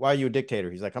 why are you a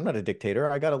dictator? He's like, I'm not a dictator.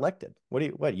 I got elected.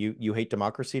 What you hate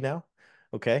democracy now?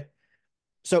 Okay.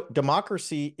 So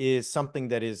democracy is something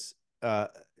that is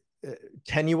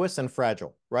tenuous and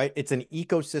fragile, right? It's an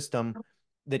ecosystem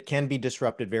that can be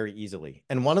disrupted very easily.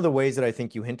 And one of the ways that I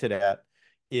think you hinted at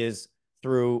is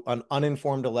through an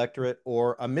uninformed electorate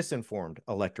or a misinformed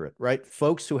electorate, right?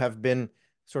 Folks who have been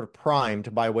sort of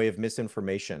primed by way of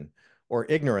misinformation or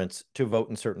ignorance to vote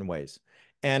in certain ways.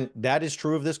 And that is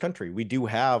true of this country. We do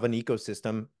have an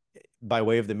ecosystem by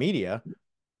way of the media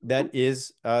that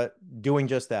is doing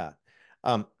just that.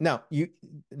 Now,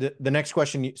 the next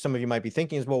question some of you might be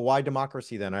thinking is, well, why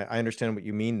democracy then? I understand what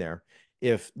you mean there.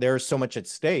 If there's so much at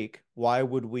stake, why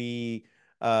would we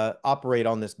operate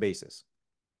on this basis?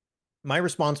 My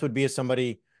response would be, as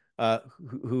somebody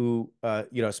who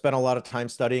spent a lot of time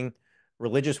studying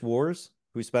religious wars,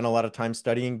 who spent a lot of time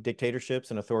studying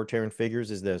dictatorships and authoritarian figures,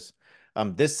 is this.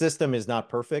 This system is not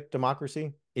perfect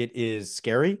democracy. It is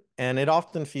scary, and it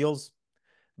often feels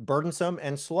burdensome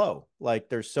and slow. Like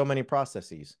there's so many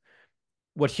processes.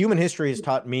 What human history has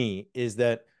taught me is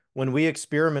that when we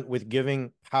experiment with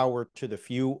giving power to the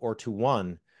few or to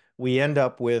one, we end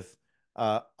up with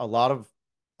a lot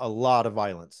of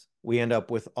violence. We end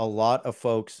up with a lot of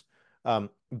folks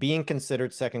being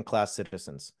considered second-class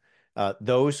citizens.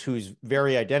 Those whose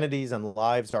very identities and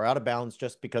lives are out of bounds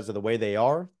just because of the way they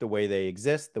are, the way they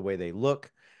exist, the way they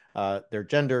look, their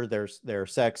gender, their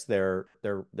sex, their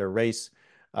race,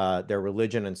 their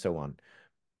religion, and so on.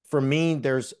 For me,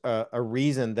 there's a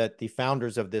reason that the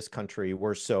founders of this country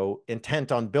were so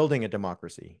intent on building a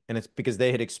democracy. And it's because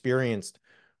they had experienced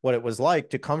what it was like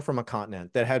to come from a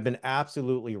continent that had been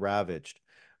absolutely ravaged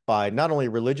by not only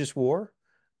religious war,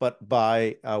 but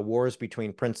by wars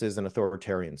between princes and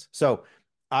authoritarians. So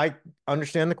I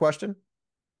understand the question,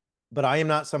 but I am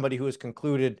not somebody who has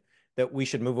concluded that we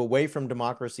should move away from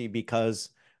democracy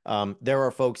because there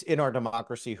are folks in our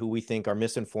democracy who we think are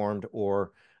misinformed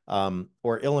or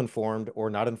ill-informed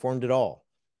or not informed at all.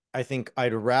 I think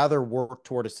I'd rather work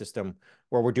toward a system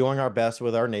where we're doing our best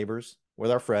with our neighbors,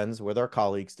 with our friends, with our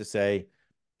colleagues to say,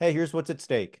 hey, here's what's at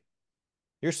stake.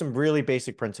 Here's some really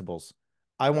basic principles.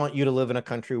 I want you to live in a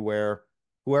country where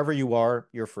whoever you are,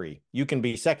 you're free. You can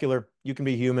be secular, you can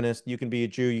be humanist, you can be a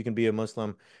Jew, you can be a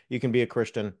Muslim, you can be a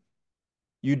Christian.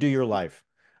 You do your life.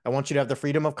 I want you to have the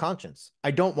freedom of conscience.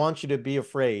 I don't want you to be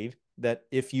afraid that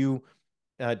if you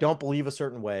don't believe a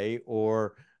certain way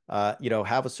or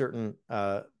have a certain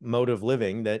mode of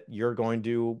living, that you're going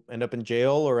to end up in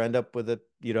jail or end up with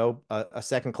a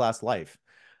second-class life.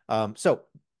 So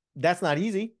that's not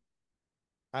easy.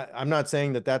 I'm not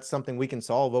saying that that's something we can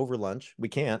solve over lunch. We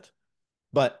can't.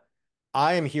 But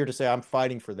I am here to say I'm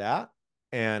fighting for that.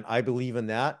 And I believe in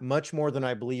that much more than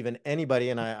I believe in anybody.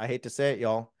 And I hate to say it,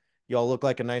 y'all. Y'all look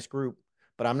like a nice group,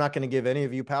 but I'm not going to give any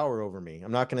of you power over me.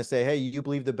 I'm not going to say, hey, you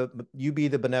be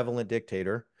the benevolent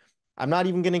dictator. I'm not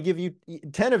even going to give you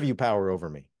 10 of you power over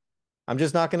me. I'm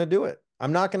just not going to do it.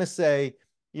 I'm not going to say,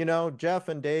 Jeff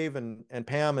and Dave and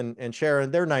Pam and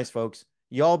Sharon, they're nice folks.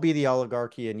 Y'all be the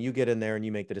oligarchy and you get in there and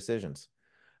you make the decisions.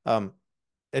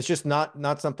 It's just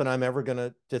not something I'm ever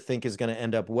going to think is going to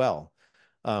end up well.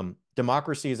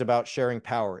 Democracy is about sharing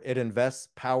power. It invests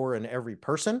power in every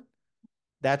person.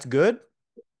 That's good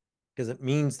because it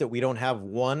means that we don't have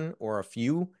one or a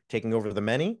few taking over the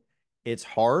many. It's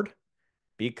hard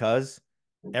because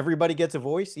everybody gets a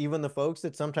voice, even the folks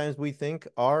that sometimes we think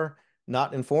are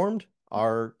not informed,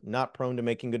 are not prone to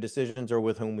making good decisions, or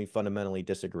with whom we fundamentally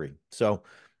disagree. So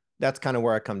that's kind of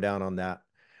where I come down on that.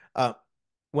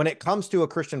 When it comes to a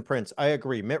Christian prince, I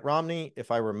agree. Mitt Romney, if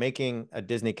I were making a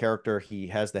Disney character, he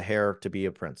has the hair to be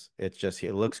a prince. It's just,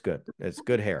 it looks good. It's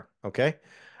good hair. Okay.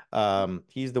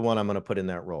 He's the one I'm going to put in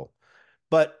that role.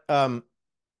 But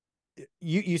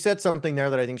you said something there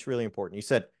that I think is really important. You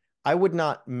said, I would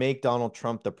not make Donald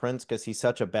Trump the prince because he's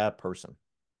such a bad person.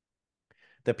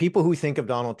 The people who think of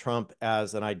Donald Trump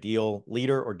as an ideal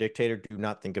leader or dictator do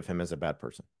not think of him as a bad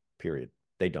person, period.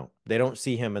 They don't. They don't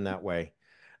see him in that way.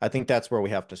 I think that's where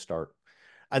we have to start.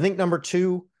 I think number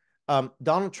two,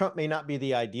 Donald Trump may not be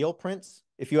the ideal prince.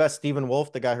 if you ask Stephen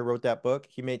Wolfe, the guy who wrote that book,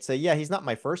 he may say, yeah, he's not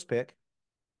my first pick,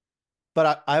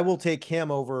 but I will take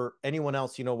him over anyone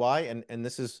else. You know why? And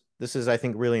this is, I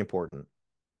think, really important.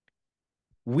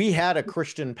 We had a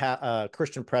Christian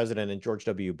president in George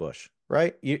W. Bush,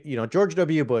 right? You know, George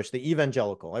W. Bush, the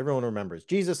evangelical, everyone remembers,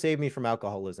 Jesus saved me from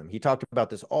alcoholism. He talked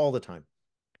about this all the time.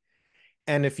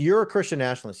 And if you're a Christian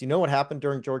nationalist, you know what happened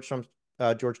during George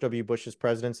W. Bush's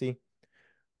presidency?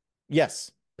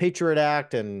 Yes, Patriot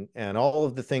Act and all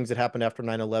of the things that happened after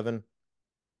 9/11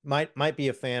 might be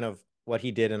a fan of what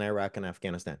he did in Iraq and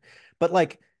Afghanistan. But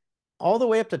like all the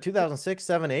way up to 2006,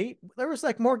 7, 8, there was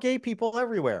like more gay people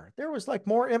everywhere. There was like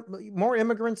more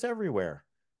immigrants everywhere,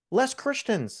 less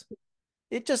Christians.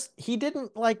 He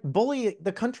didn't like bully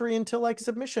the country into like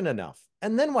submission enough.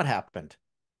 And then what happened?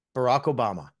 Barack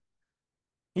Obama.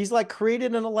 He's like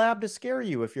created in a lab to scare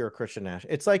you if you're a Christian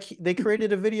nationalist. It's like they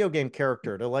created a video game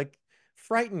character to like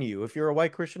frighten you if you're a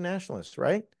white Christian nationalist,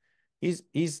 right?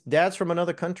 He's dad's from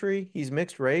another country. He's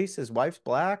mixed race. His wife's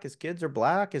black. His kids are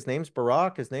black. His name's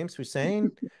Barack. His name's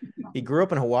Hussein. He grew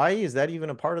up in Hawaii. Is that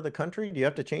even a part of the country? Do you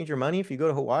have to change your money if you go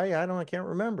to Hawaii? I can't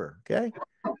remember. Okay.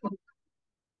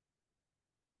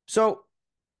 So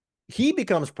he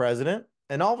becomes president,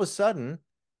 and all of a sudden,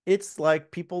 it's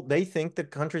like they think the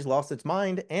country's lost its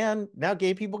mind, and now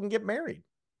gay people can get married.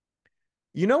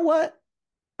 You know what?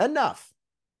 Enough.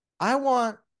 I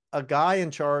want a guy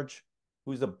in charge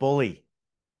who's a bully.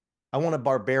 I want a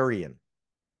barbarian.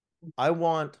 I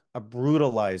want a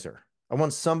brutalizer. I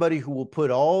want somebody who will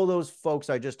put all those folks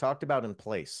I just talked about in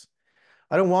place.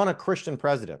 I don't want a Christian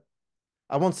president.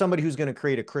 I want somebody who's going to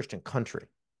create a Christian country.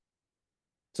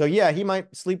 So yeah, he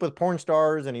might sleep with porn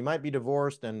stars and he might be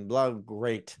divorced and blah,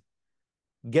 great.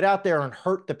 Get out there and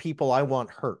hurt the people I want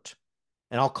hurt.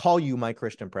 And I'll call you my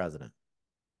Christian president.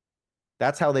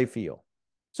 That's how they feel.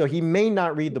 So he may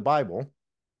not read the Bible.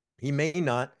 He may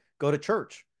not go to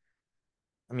church.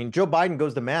 I mean, Joe Biden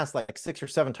goes to mass like 6 or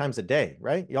 7 times a day,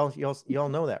 right? Y'all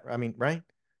know that. I mean, right?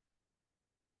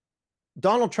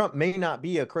 Donald Trump may not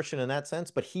be a Christian in that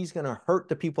sense, but he's going to hurt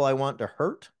the people I want to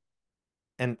hurt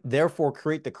and therefore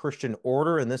create the Christian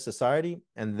order in this society.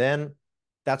 And then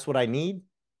that's what I need.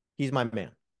 He's my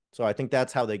man. So I think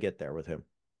that's how they get there with him.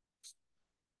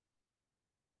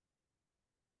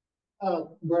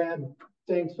 Brad,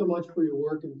 thanks so much for your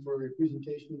work and for your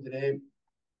presentation today.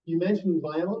 You mentioned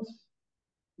violence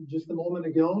just a moment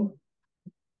ago.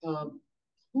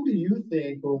 Who do you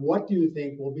think, or what do you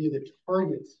think will be the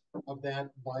targets of that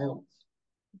violence?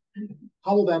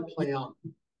 How will that play out?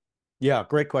 Yeah,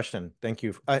 great question. Thank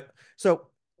you. So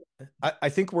I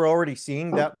think we're already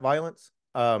seeing that violence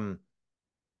in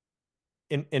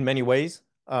many ways.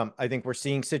 I think we're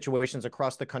seeing situations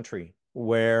across the country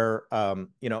where,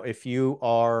 you know, if you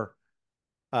are,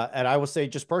 and I will say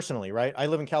just personally, right? I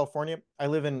live in California. I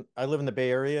live in the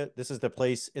Bay Area. This is the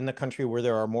place in the country where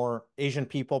there are more Asian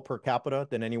people per capita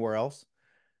than anywhere else.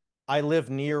 I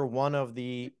live near one of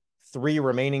the 3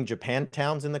 remaining Japan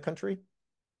towns in the country.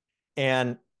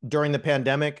 And during the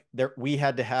pandemic, we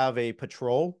had to have a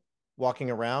patrol walking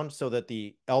around so that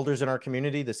the elders in our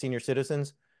community, the senior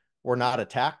citizens, were not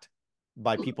attacked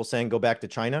by people saying, go back to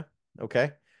China.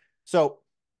 Okay. So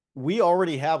we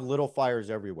already have little fires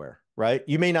everywhere, right?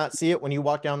 You may not see it when you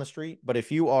walk down the street, but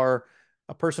if you are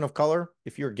a person of color,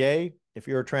 if you're gay, if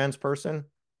you're a trans person,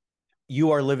 you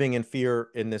are living in fear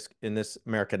in this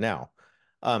America now.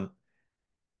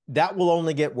 That will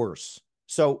only get worse.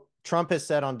 So Trump has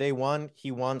said on day one,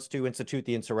 he wants to institute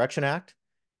the Insurrection Act.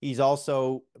 He's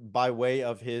also, by way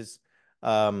of his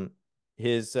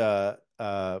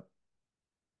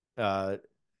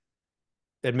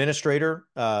administrator,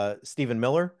 Stephen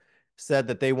Miller, said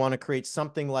that they want to create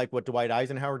something like what Dwight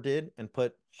Eisenhower did and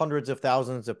put hundreds of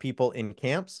thousands of people in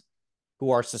camps who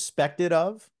are suspected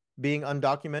of being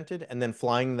undocumented and then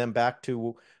flying them back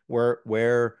to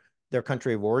where their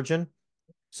country of origin.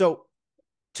 So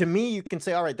to me, you can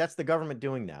say, all right, that's the government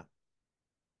doing that.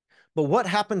 But what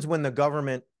happens when the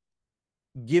government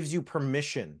gives you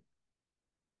permission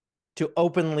to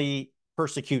openly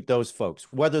persecute those folks,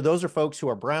 whether those are folks who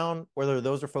are brown, whether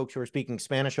those are folks who are speaking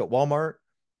Spanish at Walmart,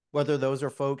 whether those are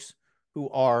folks who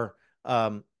are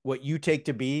what you take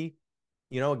to be,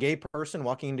 you know, a gay person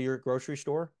walking into your grocery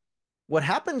store? What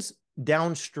happens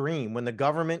downstream when the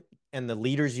government and the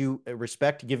leaders you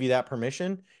respect give you that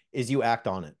permission is you act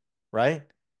on it, right?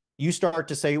 You start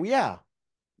to say, well, yeah,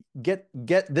 get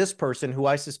this person who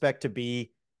I suspect to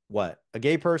be what? A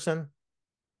gay person,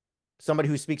 somebody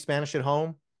who speaks Spanish at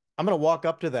home. I'm going to walk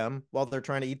up to them while they're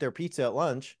trying to eat their pizza at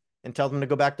lunch and tell them to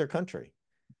go back to their country.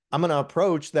 I'm going to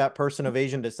approach that person of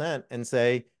Asian descent and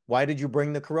say, why did you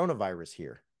bring the coronavirus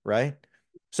here? Right?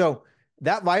 So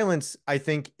that violence, I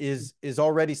think, is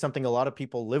already something a lot of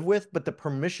people live with, but the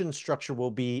permission structure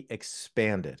will be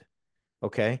expanded.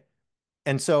 Okay.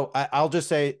 And so I'll just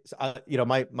say, you know,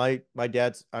 my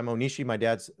dad's, I'm Onishi. My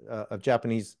dad's of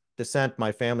Japanese descent.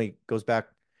 My family goes back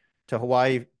to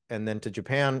Hawaii and then to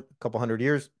Japan a couple hundred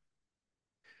years.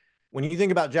 When you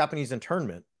think about Japanese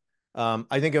internment,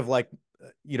 I think of like,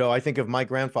 you know, I think of my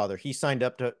grandfather. He signed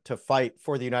up to fight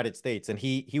for the United States, and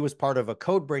he was part of a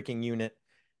code breaking unit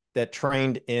that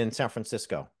trained in San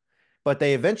Francisco. But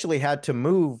they eventually had to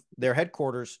move their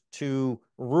headquarters to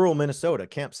rural Minnesota,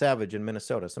 Camp Savage in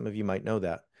Minnesota. Some of you might know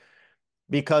that.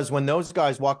 Because when those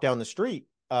guys walked down the street,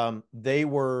 they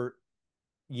were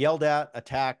yelled at,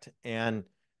 attacked, and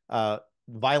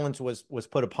violence was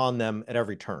put upon them at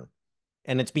every turn.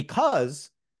 And it's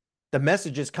because the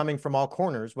messages coming from all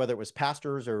corners, whether it was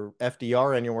pastors or FDR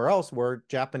or anywhere else, were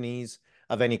Japanese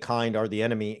of any kind are the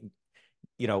enemy.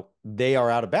 You know, they are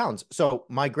out of bounds. So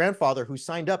my grandfather, who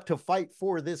signed up to fight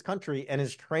for this country and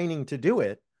is training to do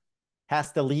it,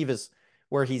 has to leave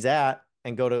where he's at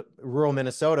and go to rural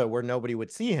Minnesota where nobody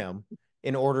would see him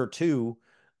in order to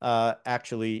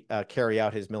actually carry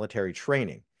out his military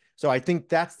training. So I think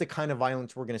that's the kind of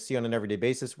violence we're going to see on an everyday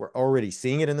basis. We're already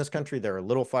seeing it in this country. There are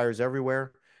little fires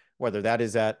everywhere, whether that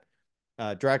is at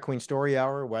drag queen story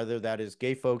hour, whether that is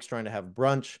gay folks trying to have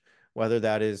brunch, whether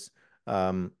that is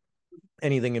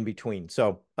anything in between.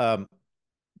 So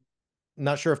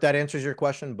not sure if that answers your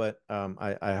question, but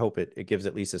I hope it gives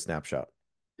at least a snapshot.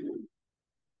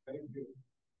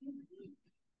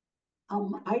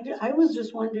 I was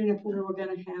just wondering if we were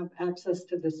going to have access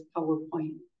to this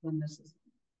PowerPoint when this is.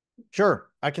 Sure,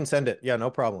 I can send it. Yeah,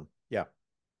 no problem. Yeah.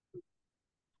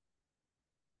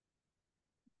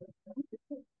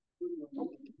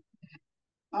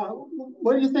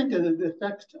 What do you think of the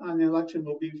effect on the election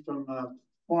will be from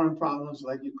foreign problems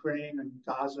like Ukraine and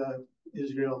Gaza,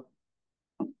 Israel?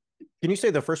 Can you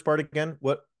say the first part again?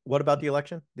 What about the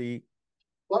election?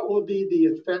 What will be the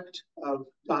effect of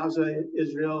Gaza,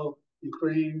 Israel,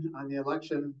 Ukraine on the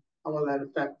election? How will that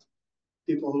affect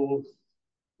people who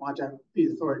want to be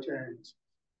authoritarians?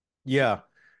 Yeah.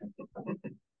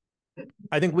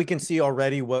 I think we can see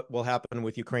already what will happen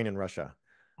with Ukraine and Russia.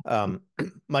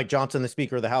 Mike Johnson, the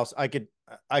Speaker of the House, I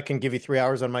can give you 3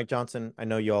 hours on Mike Johnson. I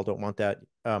know you all don't want that.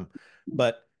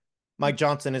 But Mike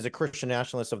Johnson is a Christian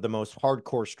nationalist of the most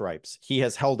hardcore stripes. He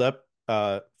has held up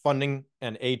funding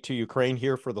and aid to Ukraine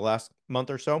here for the last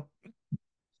month or so.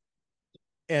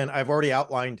 And I've already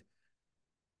outlined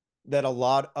that a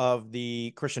lot of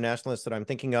the Christian nationalists that I'm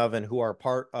thinking of and who are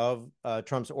part of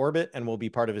Trump's orbit and will be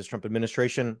part of his Trump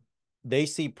administration, they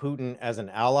see Putin as an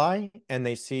ally, and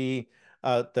they see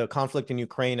the conflict in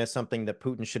Ukraine as something that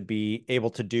Putin should be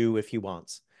able to do if he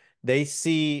wants. They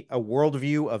see a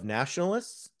worldview of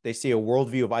nationalists. They see a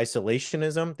worldview of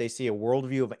isolationism. They see a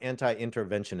worldview of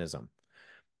anti-interventionism.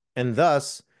 And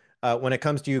thus, when it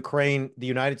comes to Ukraine, the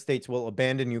United States will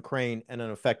abandon Ukraine and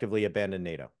then effectively abandon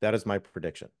NATO. That is my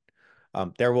prediction.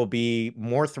 There will be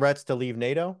more threats to leave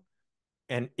NATO.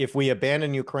 And if we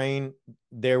abandon Ukraine,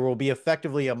 there will be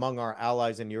effectively among our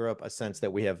allies in Europe a sense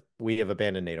that we have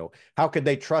abandoned NATO. How could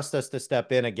they trust us to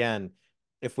step in again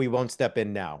if we won't step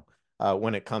in now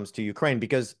when it comes to Ukraine?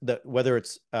 Because whether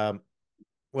it's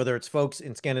folks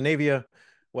in Scandinavia,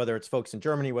 whether it's folks in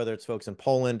Germany, whether it's folks in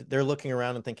Poland, they're looking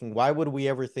around and thinking, why would we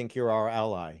ever think you're our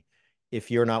ally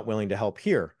if you're not willing to help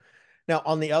here? Now,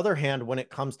 on the other hand, when it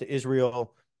comes to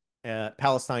Israel,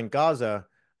 Palestine, Gaza,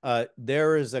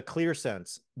 there is a clear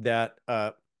sense that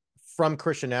from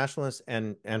Christian nationalists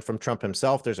and from Trump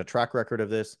himself, there's a track record of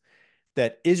this,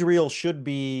 that Israel should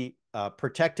be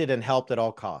protected and helped at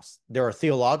all costs. There are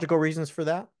theological reasons for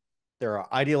that. There are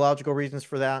ideological reasons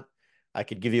for that. I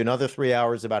could give you another 3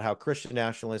 hours about how Christian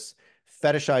nationalists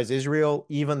fetishize Israel,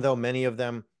 even though many of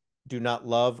them do not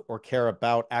love or care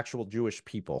about actual Jewish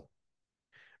people.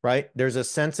 Right? There's a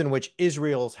sense in which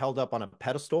Israel is held up on a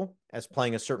pedestal as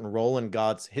playing a certain role in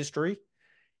God's history,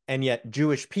 and yet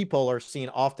Jewish people are seen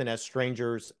often as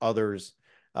strangers, others,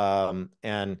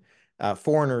 and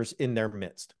foreigners in their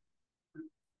midst.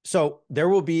 So there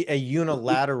will be a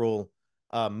unilateral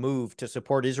move to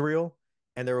support Israel,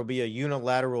 and there will be a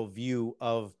unilateral view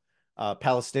of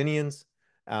Palestinians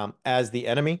as the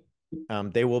enemy.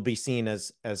 They will be seen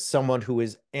as someone who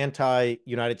is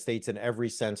anti-United States in every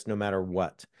sense, no matter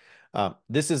what.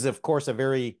 This is, of course, a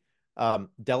very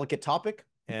delicate topic,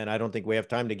 and I don't think we have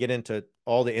time to get into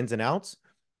all the ins and outs.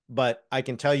 But I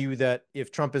can tell you that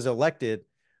if Trump is elected,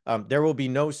 there will be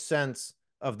no sense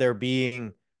of there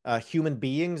being human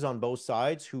beings on both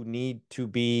sides who need to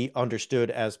be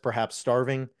understood as perhaps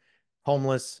starving,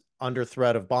 homeless, under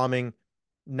threat of bombing,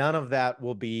 none of that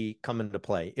will come into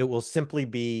play. It will simply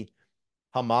be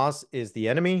Hamas is the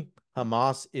enemy.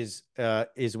 Hamas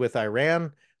is with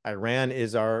Iran. Iran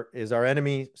is our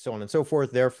enemy, so on and so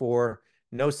forth. Therefore,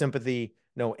 no sympathy,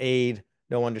 no aid,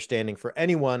 no understanding for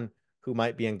anyone who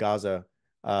might be in Gaza.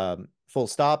 Full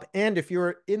stop. And if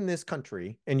you're in this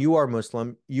country and you are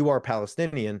Muslim, you are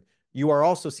Palestinian, you are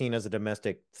also seen as a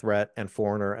domestic threat and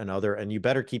foreigner and other, and you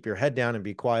better keep your head down and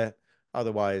be quiet.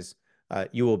 Otherwise,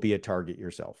 you will be a target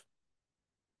yourself.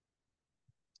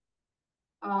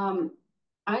 I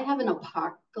have an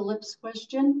apocalypse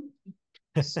question.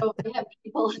 So I have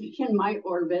people in my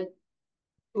orbit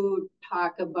who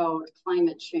talk about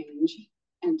climate change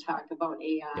and talk about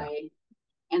AI,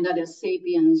 and that as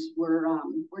sapiens, we're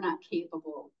not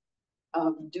capable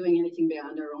of doing anything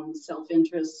beyond our own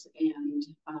self-interest, and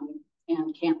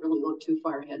can't really look too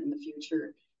far ahead in the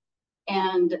future,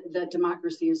 and that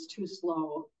democracy is too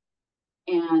slow.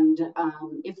 And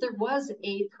if there was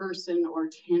a person or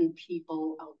 10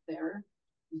 people out there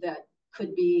that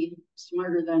could be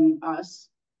smarter than us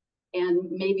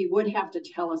and maybe would have to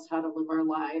tell us how to live our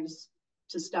lives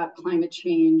to stop climate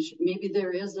change, maybe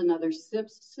there is another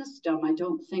system. I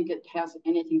don't think it has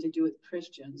anything to do with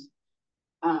Christians.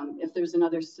 If there's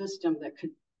another system that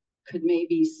could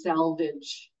maybe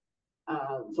salvage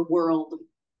the world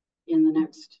in the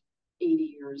next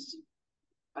 80 years,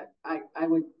 I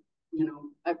would,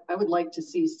 I would like to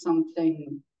see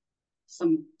something,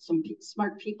 some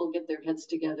smart people get their heads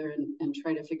together and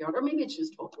try to figure out, or maybe it's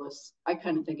just hopeless. I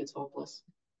kind of think it's hopeless.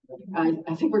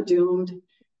 I think we're doomed,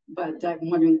 but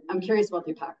I'm curious about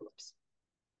the apocalypse.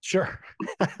 Sure.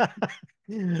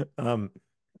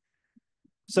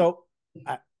 So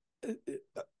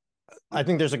I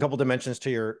think there's a couple dimensions to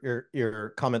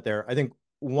your comment there. I think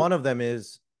one of them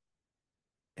is,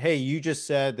 hey, you just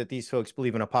said that these folks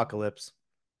believe in apocalypse.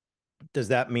 Does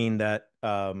that mean that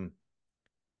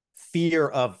fear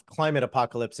of climate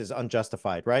apocalypse is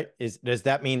unjustified, right? Does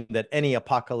that mean that any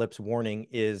apocalypse warning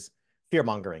is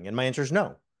fear-mongering? And my answer is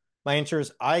no. My answer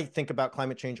is I think about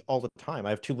climate change all the time. I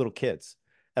have 2 little kids,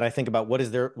 and I think about what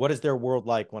is their world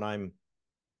like when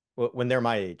they're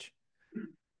my age.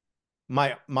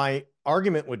 My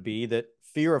argument would be that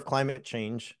fear of climate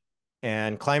change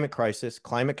and climate crisis,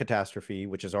 climate catastrophe,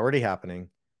 which is already happening,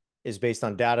 is based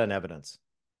on data and evidence.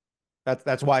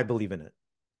 That's why I believe in it.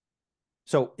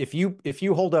 So if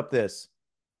you hold up this,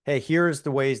 hey, here's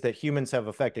the ways that humans have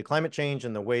affected climate change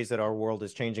and the ways that our world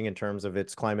is changing in terms of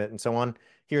its climate and so on,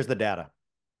 here's the data.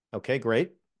 Okay,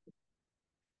 great.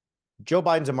 Joe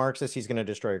Biden's a Marxist. He's going to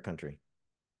destroy our country.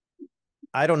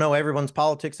 I don't know everyone's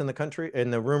politics in the country, in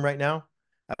the room right now.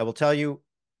 I will tell you,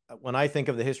 when I think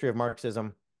of the history of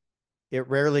Marxism, it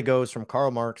rarely goes from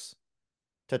Karl Marx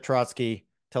to Trotsky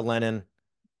to Lenin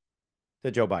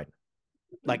to Joe Biden.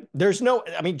 Like, there's no,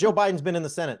 I mean, Joe Biden's been in the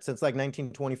Senate since like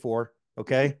 1924.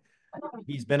 Okay.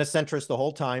 He's been a centrist the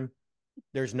whole time.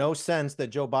 There's no sense that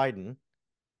Joe Biden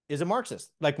is a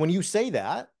Marxist. Like, when you say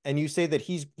that and you say that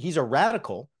he's a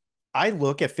radical, I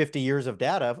look at 50 years of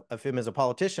data of him as a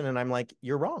politician and I'm like,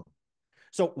 you're wrong.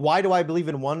 So why do I believe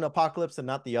in one apocalypse and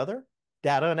not the other?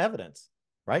 Data and evidence,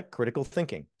 right? Critical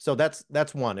thinking. So that's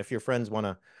one, if your friends want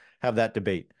to have that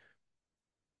debate.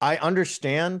 I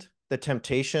understand the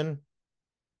temptation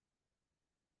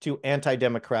to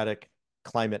anti-democratic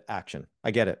climate action.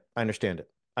 I get it. I understand it.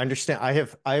 I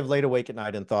have laid awake at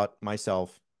night and thought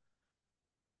myself,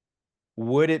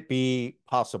 would it be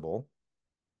possible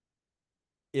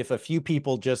if a few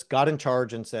people just got in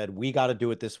charge and said, we got to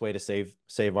do it this way to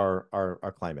save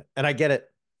our climate? And I get it.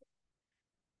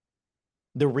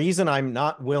 The reason I'm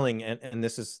not willing, and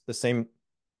this is the same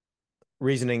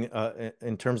reasoning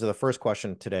in terms of the first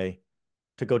question today,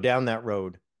 to go down that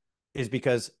road, is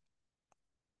because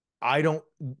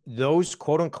those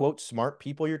quote unquote smart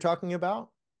people you're talking about,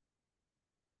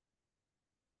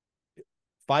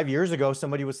 5 years ago,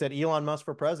 somebody would said Elon Musk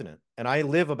for president. And I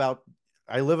live about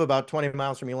 20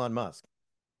 miles from Elon Musk.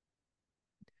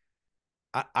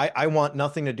 I want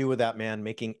nothing to do with that man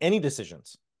making any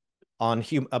decisions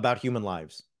about human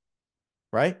lives.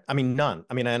 Right? I mean, none.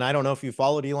 I mean, and I don't know if you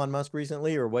followed Elon Musk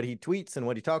recently or what he tweets and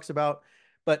what he talks about,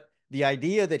 but the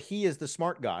idea that he is the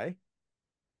smart guy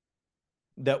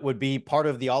that would be part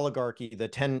of the oligarchy, the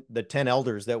 10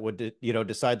 elders that would,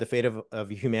 decide the fate of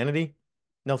humanity.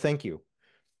 No, thank you.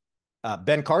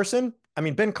 Ben Carson. I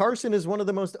mean, Ben Carson is one of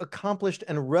the most accomplished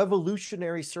and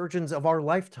revolutionary surgeons of our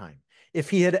lifetime. If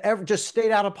he had ever just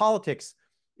stayed out of politics,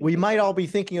 we might all be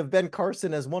thinking of Ben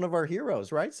Carson as one of our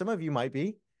heroes, right? Some of you might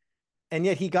be. And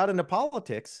yet he got into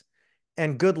politics,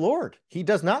 and good Lord, he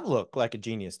does not look like a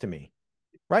genius to me,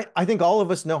 right? I think all of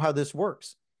us know how this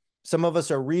works. Some of us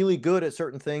are really good at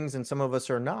certain things and some of us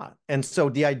are not. And so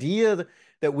the idea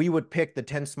that we would pick the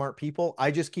 10 smart people,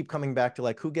 I just keep coming back to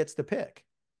like, who gets to pick?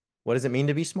 What does it mean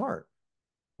to be smart?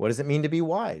 What does it mean to be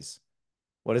wise?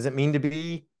 What does it mean to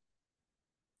be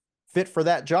fit for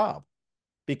that job?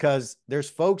 Because there's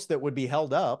folks that would be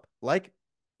held up, like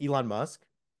Elon Musk,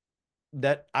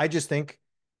 that I just think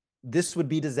this would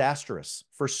be disastrous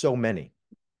for so many.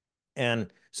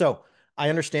 And so I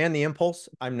understand the impulse.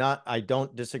 I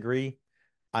don't disagree.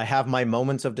 I have my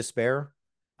moments of despair.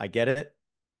 I get it.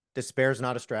 Despair is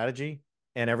not a strategy.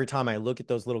 And every time I look at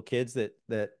those little kids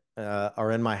that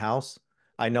are in my house,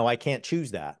 I know I can't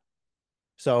choose that.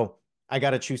 So I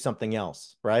got to choose something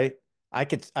else, right? I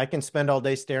can spend all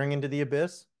day staring into the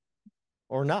abyss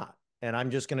or not. And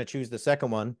I'm just going to choose the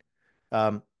second one.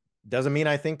 Doesn't mean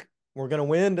I think we're going to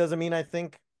win. Doesn't mean I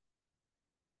think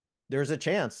there's a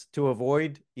chance to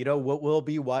avoid, what will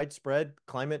be widespread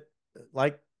climate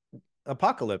like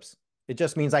apocalypse. It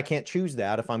just means I can't choose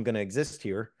that if I'm going to exist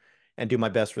here and do my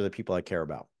best for the people I care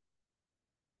about.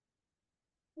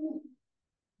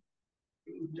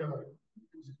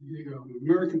 The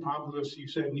American populace, you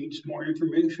said, needs more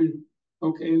information.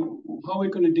 Okay, how are we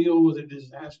going to deal with the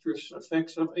disastrous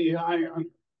effects of AI on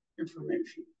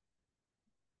information?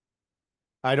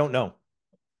 I don't know.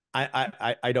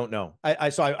 I don't know.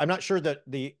 So I'm not sure that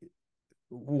the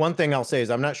one thing I'll say is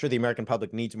I'm not sure the American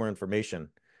public needs more information.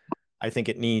 I think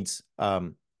it needs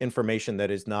information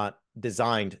that is not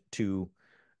designed to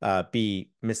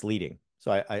be misleading.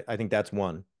 So I think that's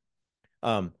one.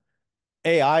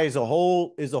 AI is a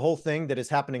whole thing that is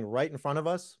happening right in front of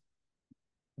us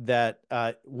that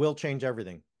will change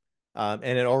everything, and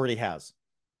it already has.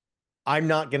 I'm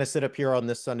not going to sit up here on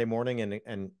this Sunday morning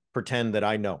and pretend that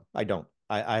I know. I don't.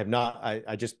 I have not.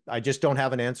 I just don't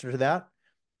have an answer to that.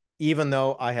 Even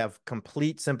though I have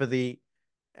complete sympathy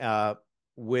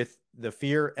with the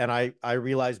fear, and I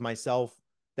realize myself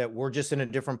that we're just in a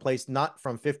different place. Not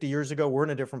from 50 years ago. We're in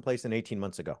a different place than 18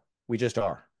 months ago. We just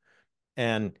are.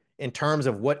 And in terms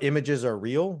of what images are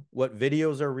real, what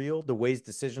videos are real, the ways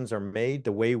decisions are made,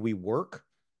 the way we work,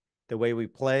 the way we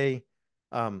play,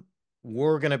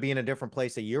 we're going to be in a different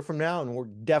place a year from now, and we're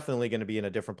definitely going to be in a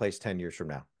different place 10 years from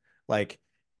now. Like,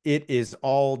 it is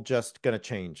all just going to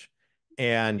change.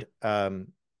 And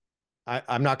I'm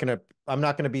not going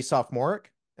to be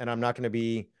sophomoric, and I'm not going to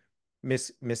be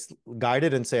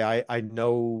misguided and say I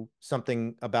know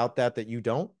something about that you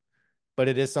don't. But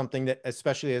it is something that,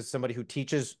 especially as somebody who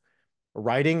teaches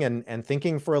writing and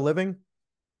thinking for a living,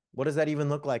 what does that even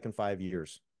look like in 5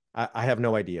 years? I have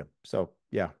no idea. So,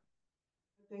 yeah.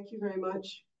 Thank you very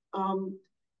much.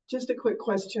 Just a quick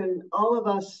question. All of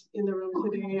us in the room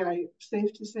today,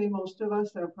 safe to say most of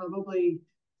us are probably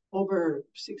over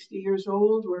 60 years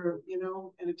old. We're,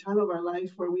 in a time of our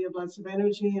life where we have lots of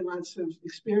energy and lots of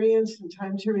experience and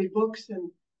time to read books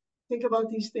and think about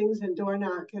these things and door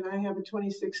knock. And I have a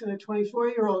 26 and a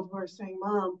 24-year-old who are saying,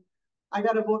 Mom, I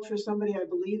got to vote for somebody I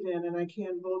believe in, and I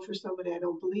can't vote for somebody I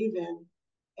don't believe in.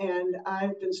 And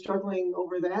I've been struggling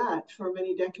over that for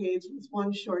many decades, with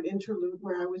one short interlude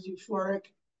where I was euphoric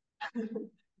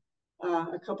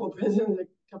a couple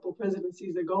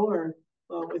presidencies ago, or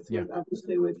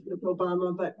obviously with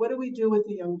Obama. But what do we do with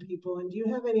the young people? And do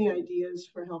you have any ideas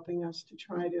for helping us to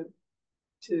try to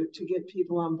get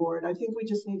people on board? I think we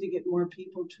just need to get more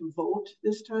people to vote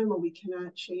this time, or we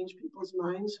cannot change people's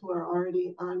minds who are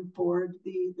already on board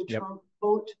the Trump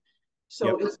vote.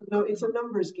 So it's a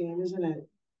numbers game, isn't it?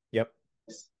 Yep.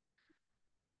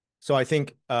 So I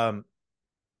think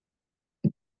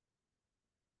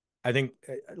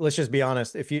let's just be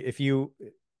honest. If you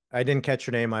I didn't catch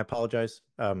your name, I apologize.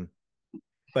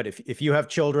 But if you have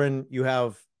children, you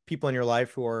have people in your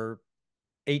life who are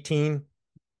 18,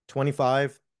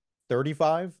 25,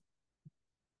 35,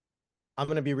 I'm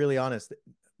going to be really honest.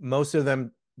 Most of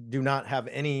them do not have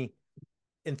any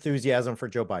enthusiasm for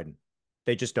Joe Biden.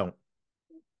 They just don't.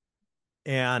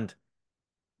 And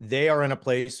they are in a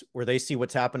place where they see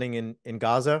what's happening in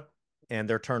Gaza, and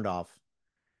they're turned off.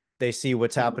 They see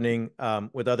what's happening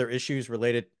with other issues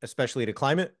related, especially to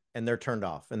climate, and they're turned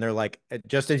off. And they're like,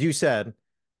 just as you said,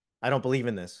 I don't believe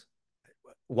in this.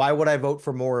 Why would I vote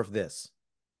for more of this?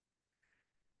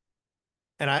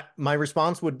 And my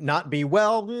response would not be,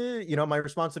 well, my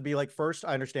response would be like, first,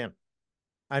 I understand.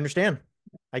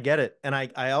 I get it. And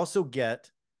I also get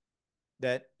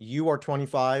that you are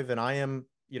 25 and I am,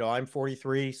 I'm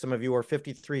 43. Some of you are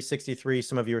 53, 63.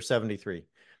 Some of you are 73.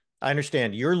 I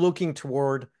understand. You're looking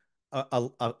toward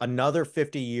another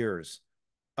 50 years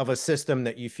of a system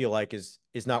that you feel like is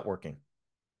not working.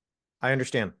 I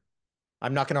understand.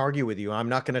 I'm not going to argue with you. I'm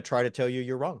not going to try to tell you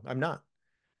you're wrong. I'm not.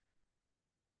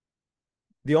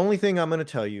 The only thing I'm going to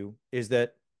tell you is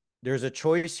that there's a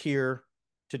choice here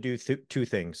to do two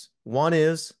things. One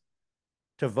is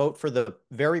to vote for the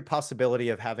very possibility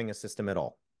of having a system at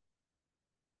all.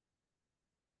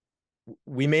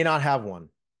 We may not have one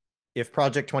if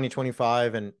Project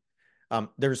 2025 and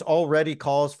there's already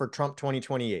calls for Trump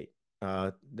 2028.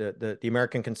 The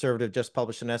American Conservative just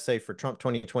published an essay for Trump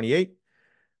 2028.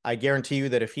 I guarantee you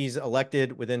that if he's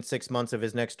elected within 6 months of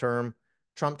his next term,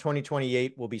 Trump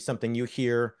 2028 will be something you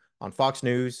hear on Fox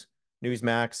News,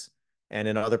 Newsmax, and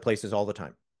in other places all the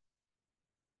time.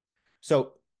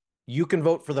 So you can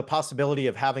vote for the possibility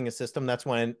of having a system. That's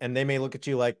when, and they may look at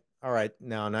you like, all right,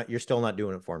 no, you're still not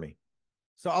doing it for me.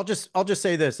 So I'll just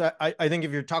say this. I think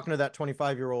if you're talking to that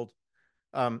 25-year-old,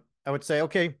 I would say,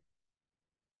 okay,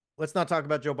 let's not talk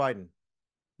about Joe Biden,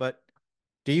 but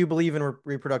do you believe in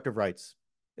reproductive rights?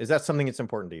 Is that something that's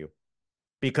important to you?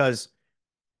 Because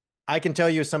I can tell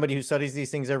you, as somebody who studies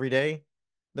these things every day,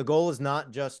 the goal is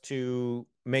not just to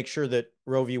make sure that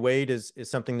Roe v. Wade is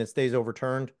something that stays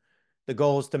overturned. The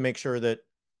goal is to make sure that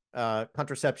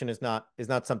contraception is not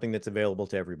something that's available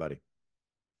to everybody.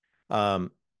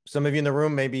 Some of you in the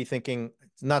room may be thinking,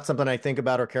 it's not something I think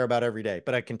about or care about every day,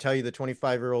 but I can tell you the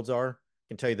 25-year-olds are. I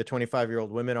can tell you the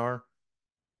 25-year-old women are.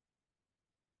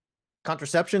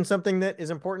 Contraception, something that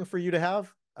is important for you to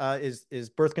have, is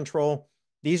birth control.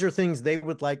 These are things they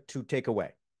would like to take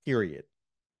away, period.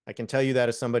 I can tell you that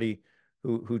as somebody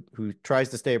who tries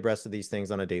to stay abreast of these things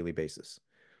on a daily basis.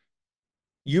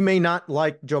 You may not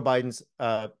like Joe Biden's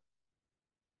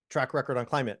track record on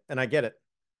climate, and I get it.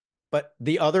 But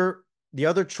the other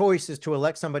choice is to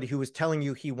elect somebody who is telling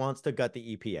you he wants to gut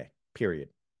the EPA, period.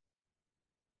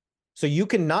 So you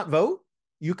can not vote.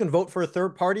 You can vote for a third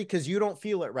party because you don't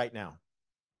feel it right now.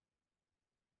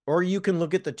 Or you can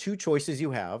look at the two choices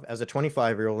you have as a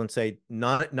 25-year-old and say,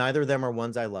 neither of them are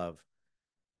ones I love.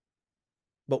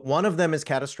 But one of them is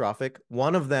catastrophic.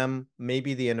 One of them may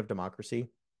be the end of democracy.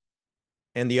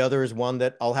 And the other is one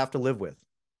that I'll have to live with.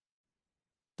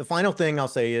 The final thing I'll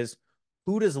say is,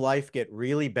 who does life get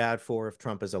really bad for if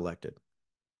Trump is elected?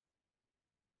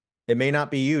 It may not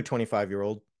be you,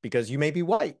 25-year-old, because you may be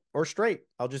white or straight.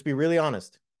 I'll just be really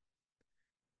honest.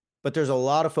 But there's a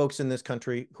lot of folks in this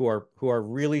country who are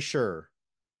really sure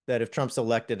that if Trump's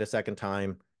elected a second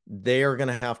time, they are going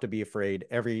to have to be afraid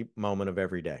every moment of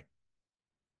every day.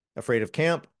 Afraid of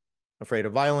camp, afraid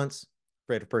of violence,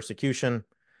 afraid of persecution,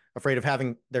 afraid of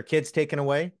having their kids taken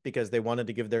away because they wanted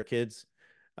to give their kids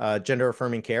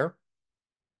gender-affirming care,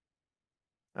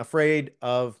 afraid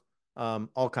of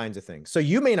all kinds of things. So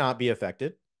you may not be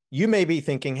affected. You may be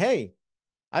thinking, "Hey,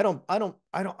 I don't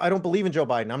believe in Joe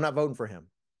Biden. I'm not voting for him."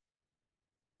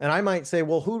 And I might say,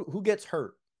 "Well, who gets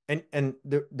hurt?" And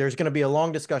there's going to be a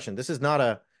long discussion. This is not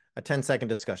a 10-second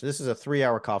discussion. This is a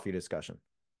 3-hour coffee discussion.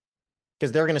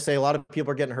 Because they're going to say a lot of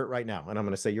people are getting hurt right now. And I'm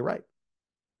going to say, you're right.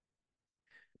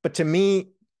 But to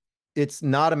me, it's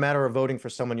not a matter of voting for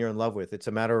someone you're in love with. It's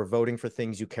a matter of voting for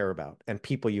things you care about and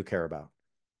people you care about.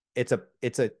 It's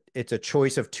a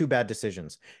choice of two bad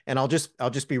decisions. And I'll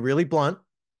just be really blunt,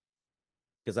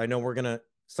 because I know we're going to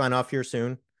sign off here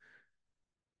soon.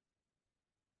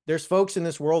 There's folks in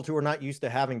this world who are not used to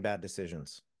having bad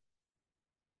decisions.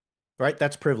 Right?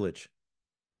 That's privilege.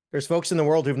 There's folks in the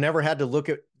world who've never had to look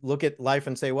at life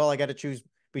and say, well, I got to choose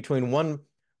between one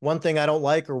thing I don't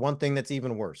like or one thing that's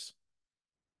even worse.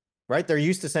 Right? They're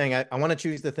used to saying, I want to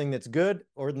choose the thing that's good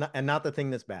and not the thing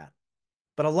that's bad.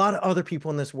 But a lot of other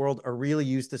people in this world are really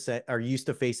used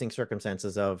to facing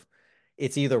circumstances of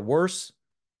it's either worse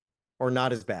or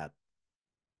not as bad.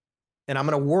 And I'm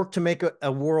going to work to make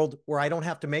a world where I don't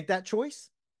have to make that choice.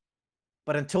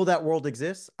 But until that world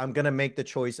exists, I'm going to make the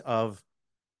choice of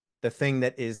the thing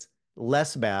that is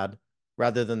less bad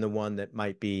rather than the one that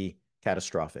might be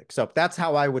catastrophic. So that's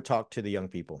how I would talk to the young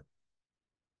people.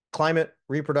 Climate,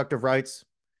 reproductive rights,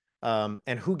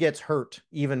 and who gets hurt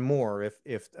even more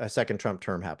if a second Trump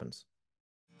term happens.